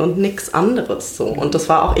gesehen und nichts anderes. So. Und das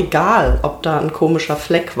war auch egal, ob da ein komischer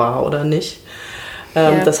Fleck war oder nicht.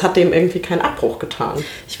 Das hat dem irgendwie keinen Abbruch getan.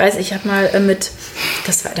 Ich weiß, ich habe mal da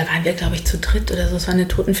waren wir, glaube ich, zu dritt oder so. Es war eine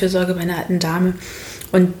Totenfürsorge bei einer alten Dame.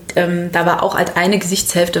 Und da war auch als eine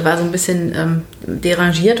Gesichtshälfte war so ein bisschen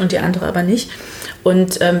derangiert und die andere aber nicht.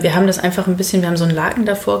 Und wir haben das einfach wir haben so einen Laken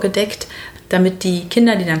davor gedeckt, damit die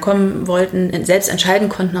Kinder, die dann kommen wollten, selbst entscheiden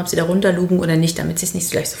konnten, ob sie da runterlugen oder nicht, damit sie es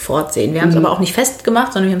nicht gleich sofort sehen. Wir haben es aber auch nicht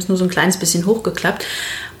festgemacht, sondern wir haben es nur so ein kleines bisschen hochgeklappt.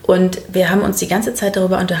 Und wir haben uns die ganze Zeit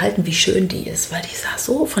darüber unterhalten, wie schön die ist, weil die sah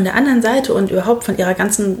so von der anderen Seite und überhaupt von ihrer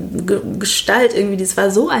ganzen Gestalt irgendwie, das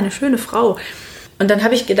war so eine schöne Frau. Und dann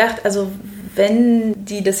habe ich gedacht, also wenn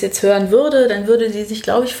die das jetzt hören würde, dann würde die sich,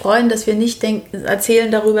 glaube ich, freuen, dass wir nicht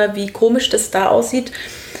erzählen darüber, wie komisch das da aussieht,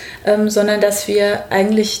 sondern dass wir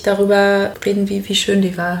eigentlich darüber reden, wie schön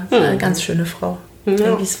die war. Eine ganz schöne Frau. Ja.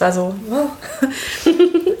 Irgendwie, es war so, wow.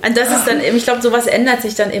 Und das ist dann eben, ich glaube, sowas ändert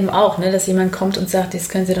sich dann eben auch, ne, dass jemand kommt und sagt, das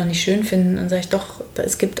können Sie doch nicht schön finden. Und sage ich, doch,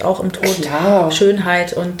 es gibt auch im Tod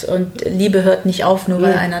Schönheit und Liebe hört nicht auf, nur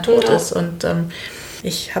weil einer tot ist. Und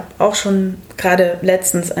ich habe auch schon gerade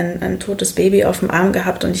letztens ein totes Baby auf dem Arm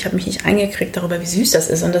gehabt und ich habe mich nicht eingekriegt darüber, wie süß das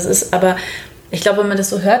ist. Und das ist aber, ich glaube, wenn man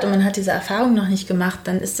das so hört und man hat diese Erfahrung noch nicht gemacht,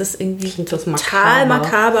 dann ist das irgendwie total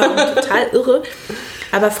makaber und total irre.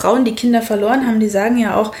 Aber Frauen, die Kinder verloren haben, die sagen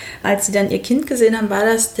ja auch, als sie dann ihr Kind gesehen haben, war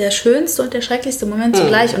das der schönste und der schrecklichste Moment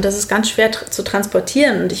zugleich. Und das ist ganz schwer zu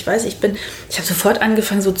transportieren. Und ich weiß, ich habe sofort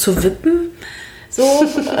angefangen so zu wippen. So,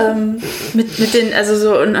 mit den, also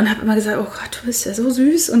so, und habe immer gesagt, oh Gott, du bist ja so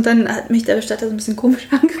süß. Und dann hat mich der Bestatter so ein bisschen komisch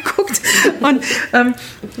angeguckt. Und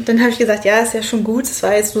dann habe ich gesagt, ja, ist ja schon gut, es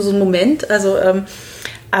war jetzt nur so ein Moment. Also,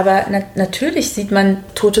 aber natürlich sieht man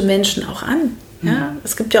tote Menschen auch an. Ja,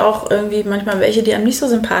 es gibt ja auch irgendwie manchmal welche, die einem nicht so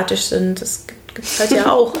sympathisch sind. Das gibt es halt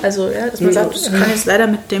ja auch. Also, ja, dass man sagt, ich kann jetzt leider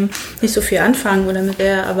mit dem nicht so viel anfangen oder mit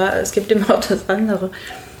der, aber es gibt eben auch das andere.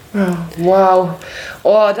 Wow.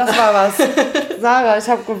 Oh, das war was. Sarah, ich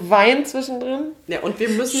habe geweint zwischendrin. Ja, und wir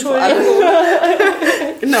müssen vor allem...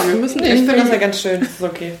 Genau, wir müssen ich finde das ja ganz schön. Das ist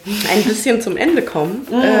okay. Ein bisschen zum Ende kommen.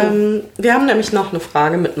 Wir haben nämlich noch eine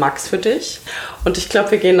Frage mit Max für dich. Und ich glaube,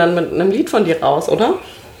 wir gehen dann mit einem Lied von dir raus, oder?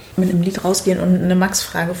 Mit einem Lied rausgehen und eine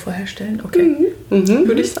Max-Frage vorher stellen? Okay.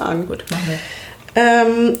 Würde ich sagen. Gut, machen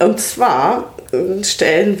wir. Und zwar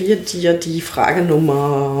stellen wir dir die Frage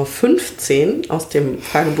Nummer 15 aus dem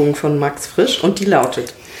Fragebogen von Max Frisch und die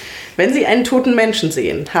lautet: Wenn Sie einen toten Menschen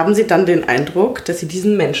sehen, haben Sie dann den Eindruck, dass Sie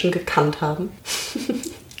diesen Menschen gekannt haben?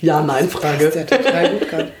 Ja-Nein-Frage. Das ist ja total gut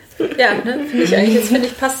gerade. Ja, ne, finde ich eigentlich, jetzt finde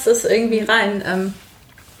ich, passt das irgendwie rein.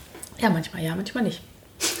 Ja, manchmal nicht.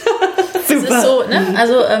 Das ist so, ne?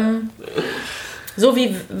 Also so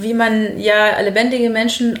wie man ja lebendige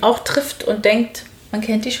Menschen auch trifft und denkt, man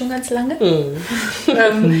kennt die schon ganz lange.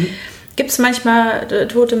 Gibt es manchmal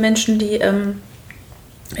tote Menschen, die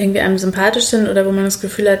irgendwie einem sympathisch sind oder wo man das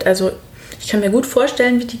Gefühl hat, also ich kann mir gut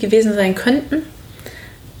vorstellen, wie die gewesen sein könnten.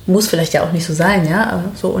 Muss vielleicht ja auch nicht so sein, ja,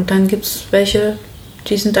 aber so. Und dann gibt es welche,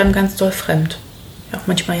 die sind einem ganz doll fremd. Ja,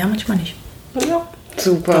 manchmal nicht. Ja.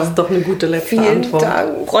 Super. Das ist doch eine gute letzte Antwort. Vielen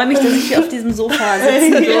Dank. Ich freue mich, dass ich hier auf diesem Sofa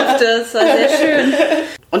sitzen durfte. Das war sehr schön.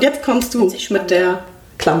 Und jetzt kommst du mit der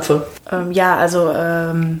Klampfe. Ja, also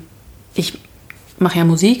ich mache ja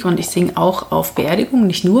Musik und ich singe auch auf Beerdigungen,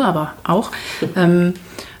 nicht nur, aber auch. Genau,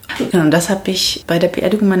 und das habe ich bei der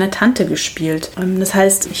Beerdigung meiner Tante gespielt. Das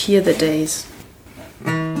heißt Hear the Days.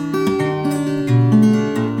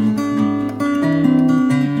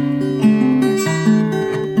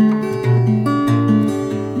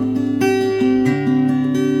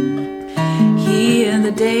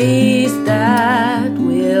 Days that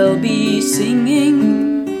we'll be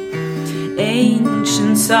singing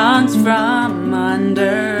ancient songs from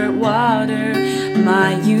underwater.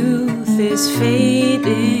 My youth is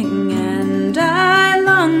fading and I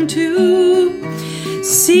long to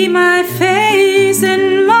see my face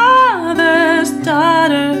in mother's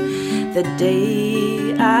daughter. The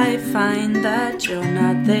day I find that you're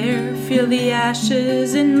not there, feel the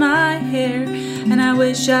ashes in my hair, and I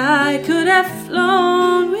wish I could have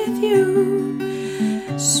flown with you.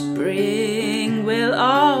 Spring will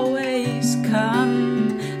always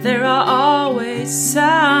come, there are always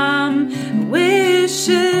some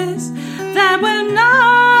wishes that will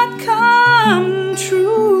not come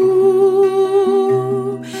true,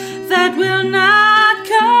 that will not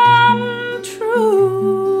come true.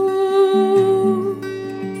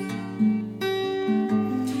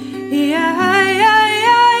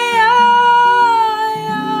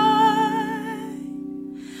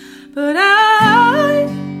 But I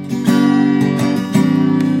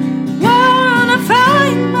wanna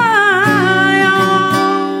find my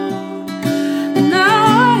own, and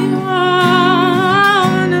I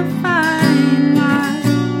wanna find my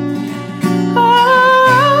own,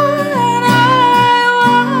 and I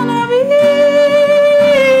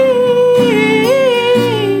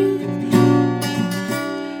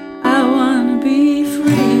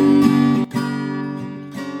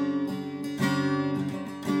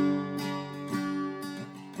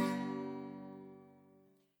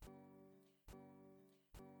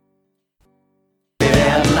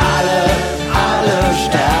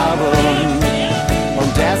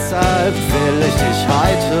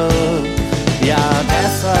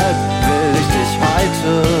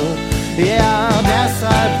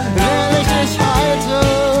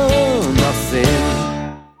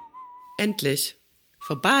endlich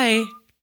vorbei.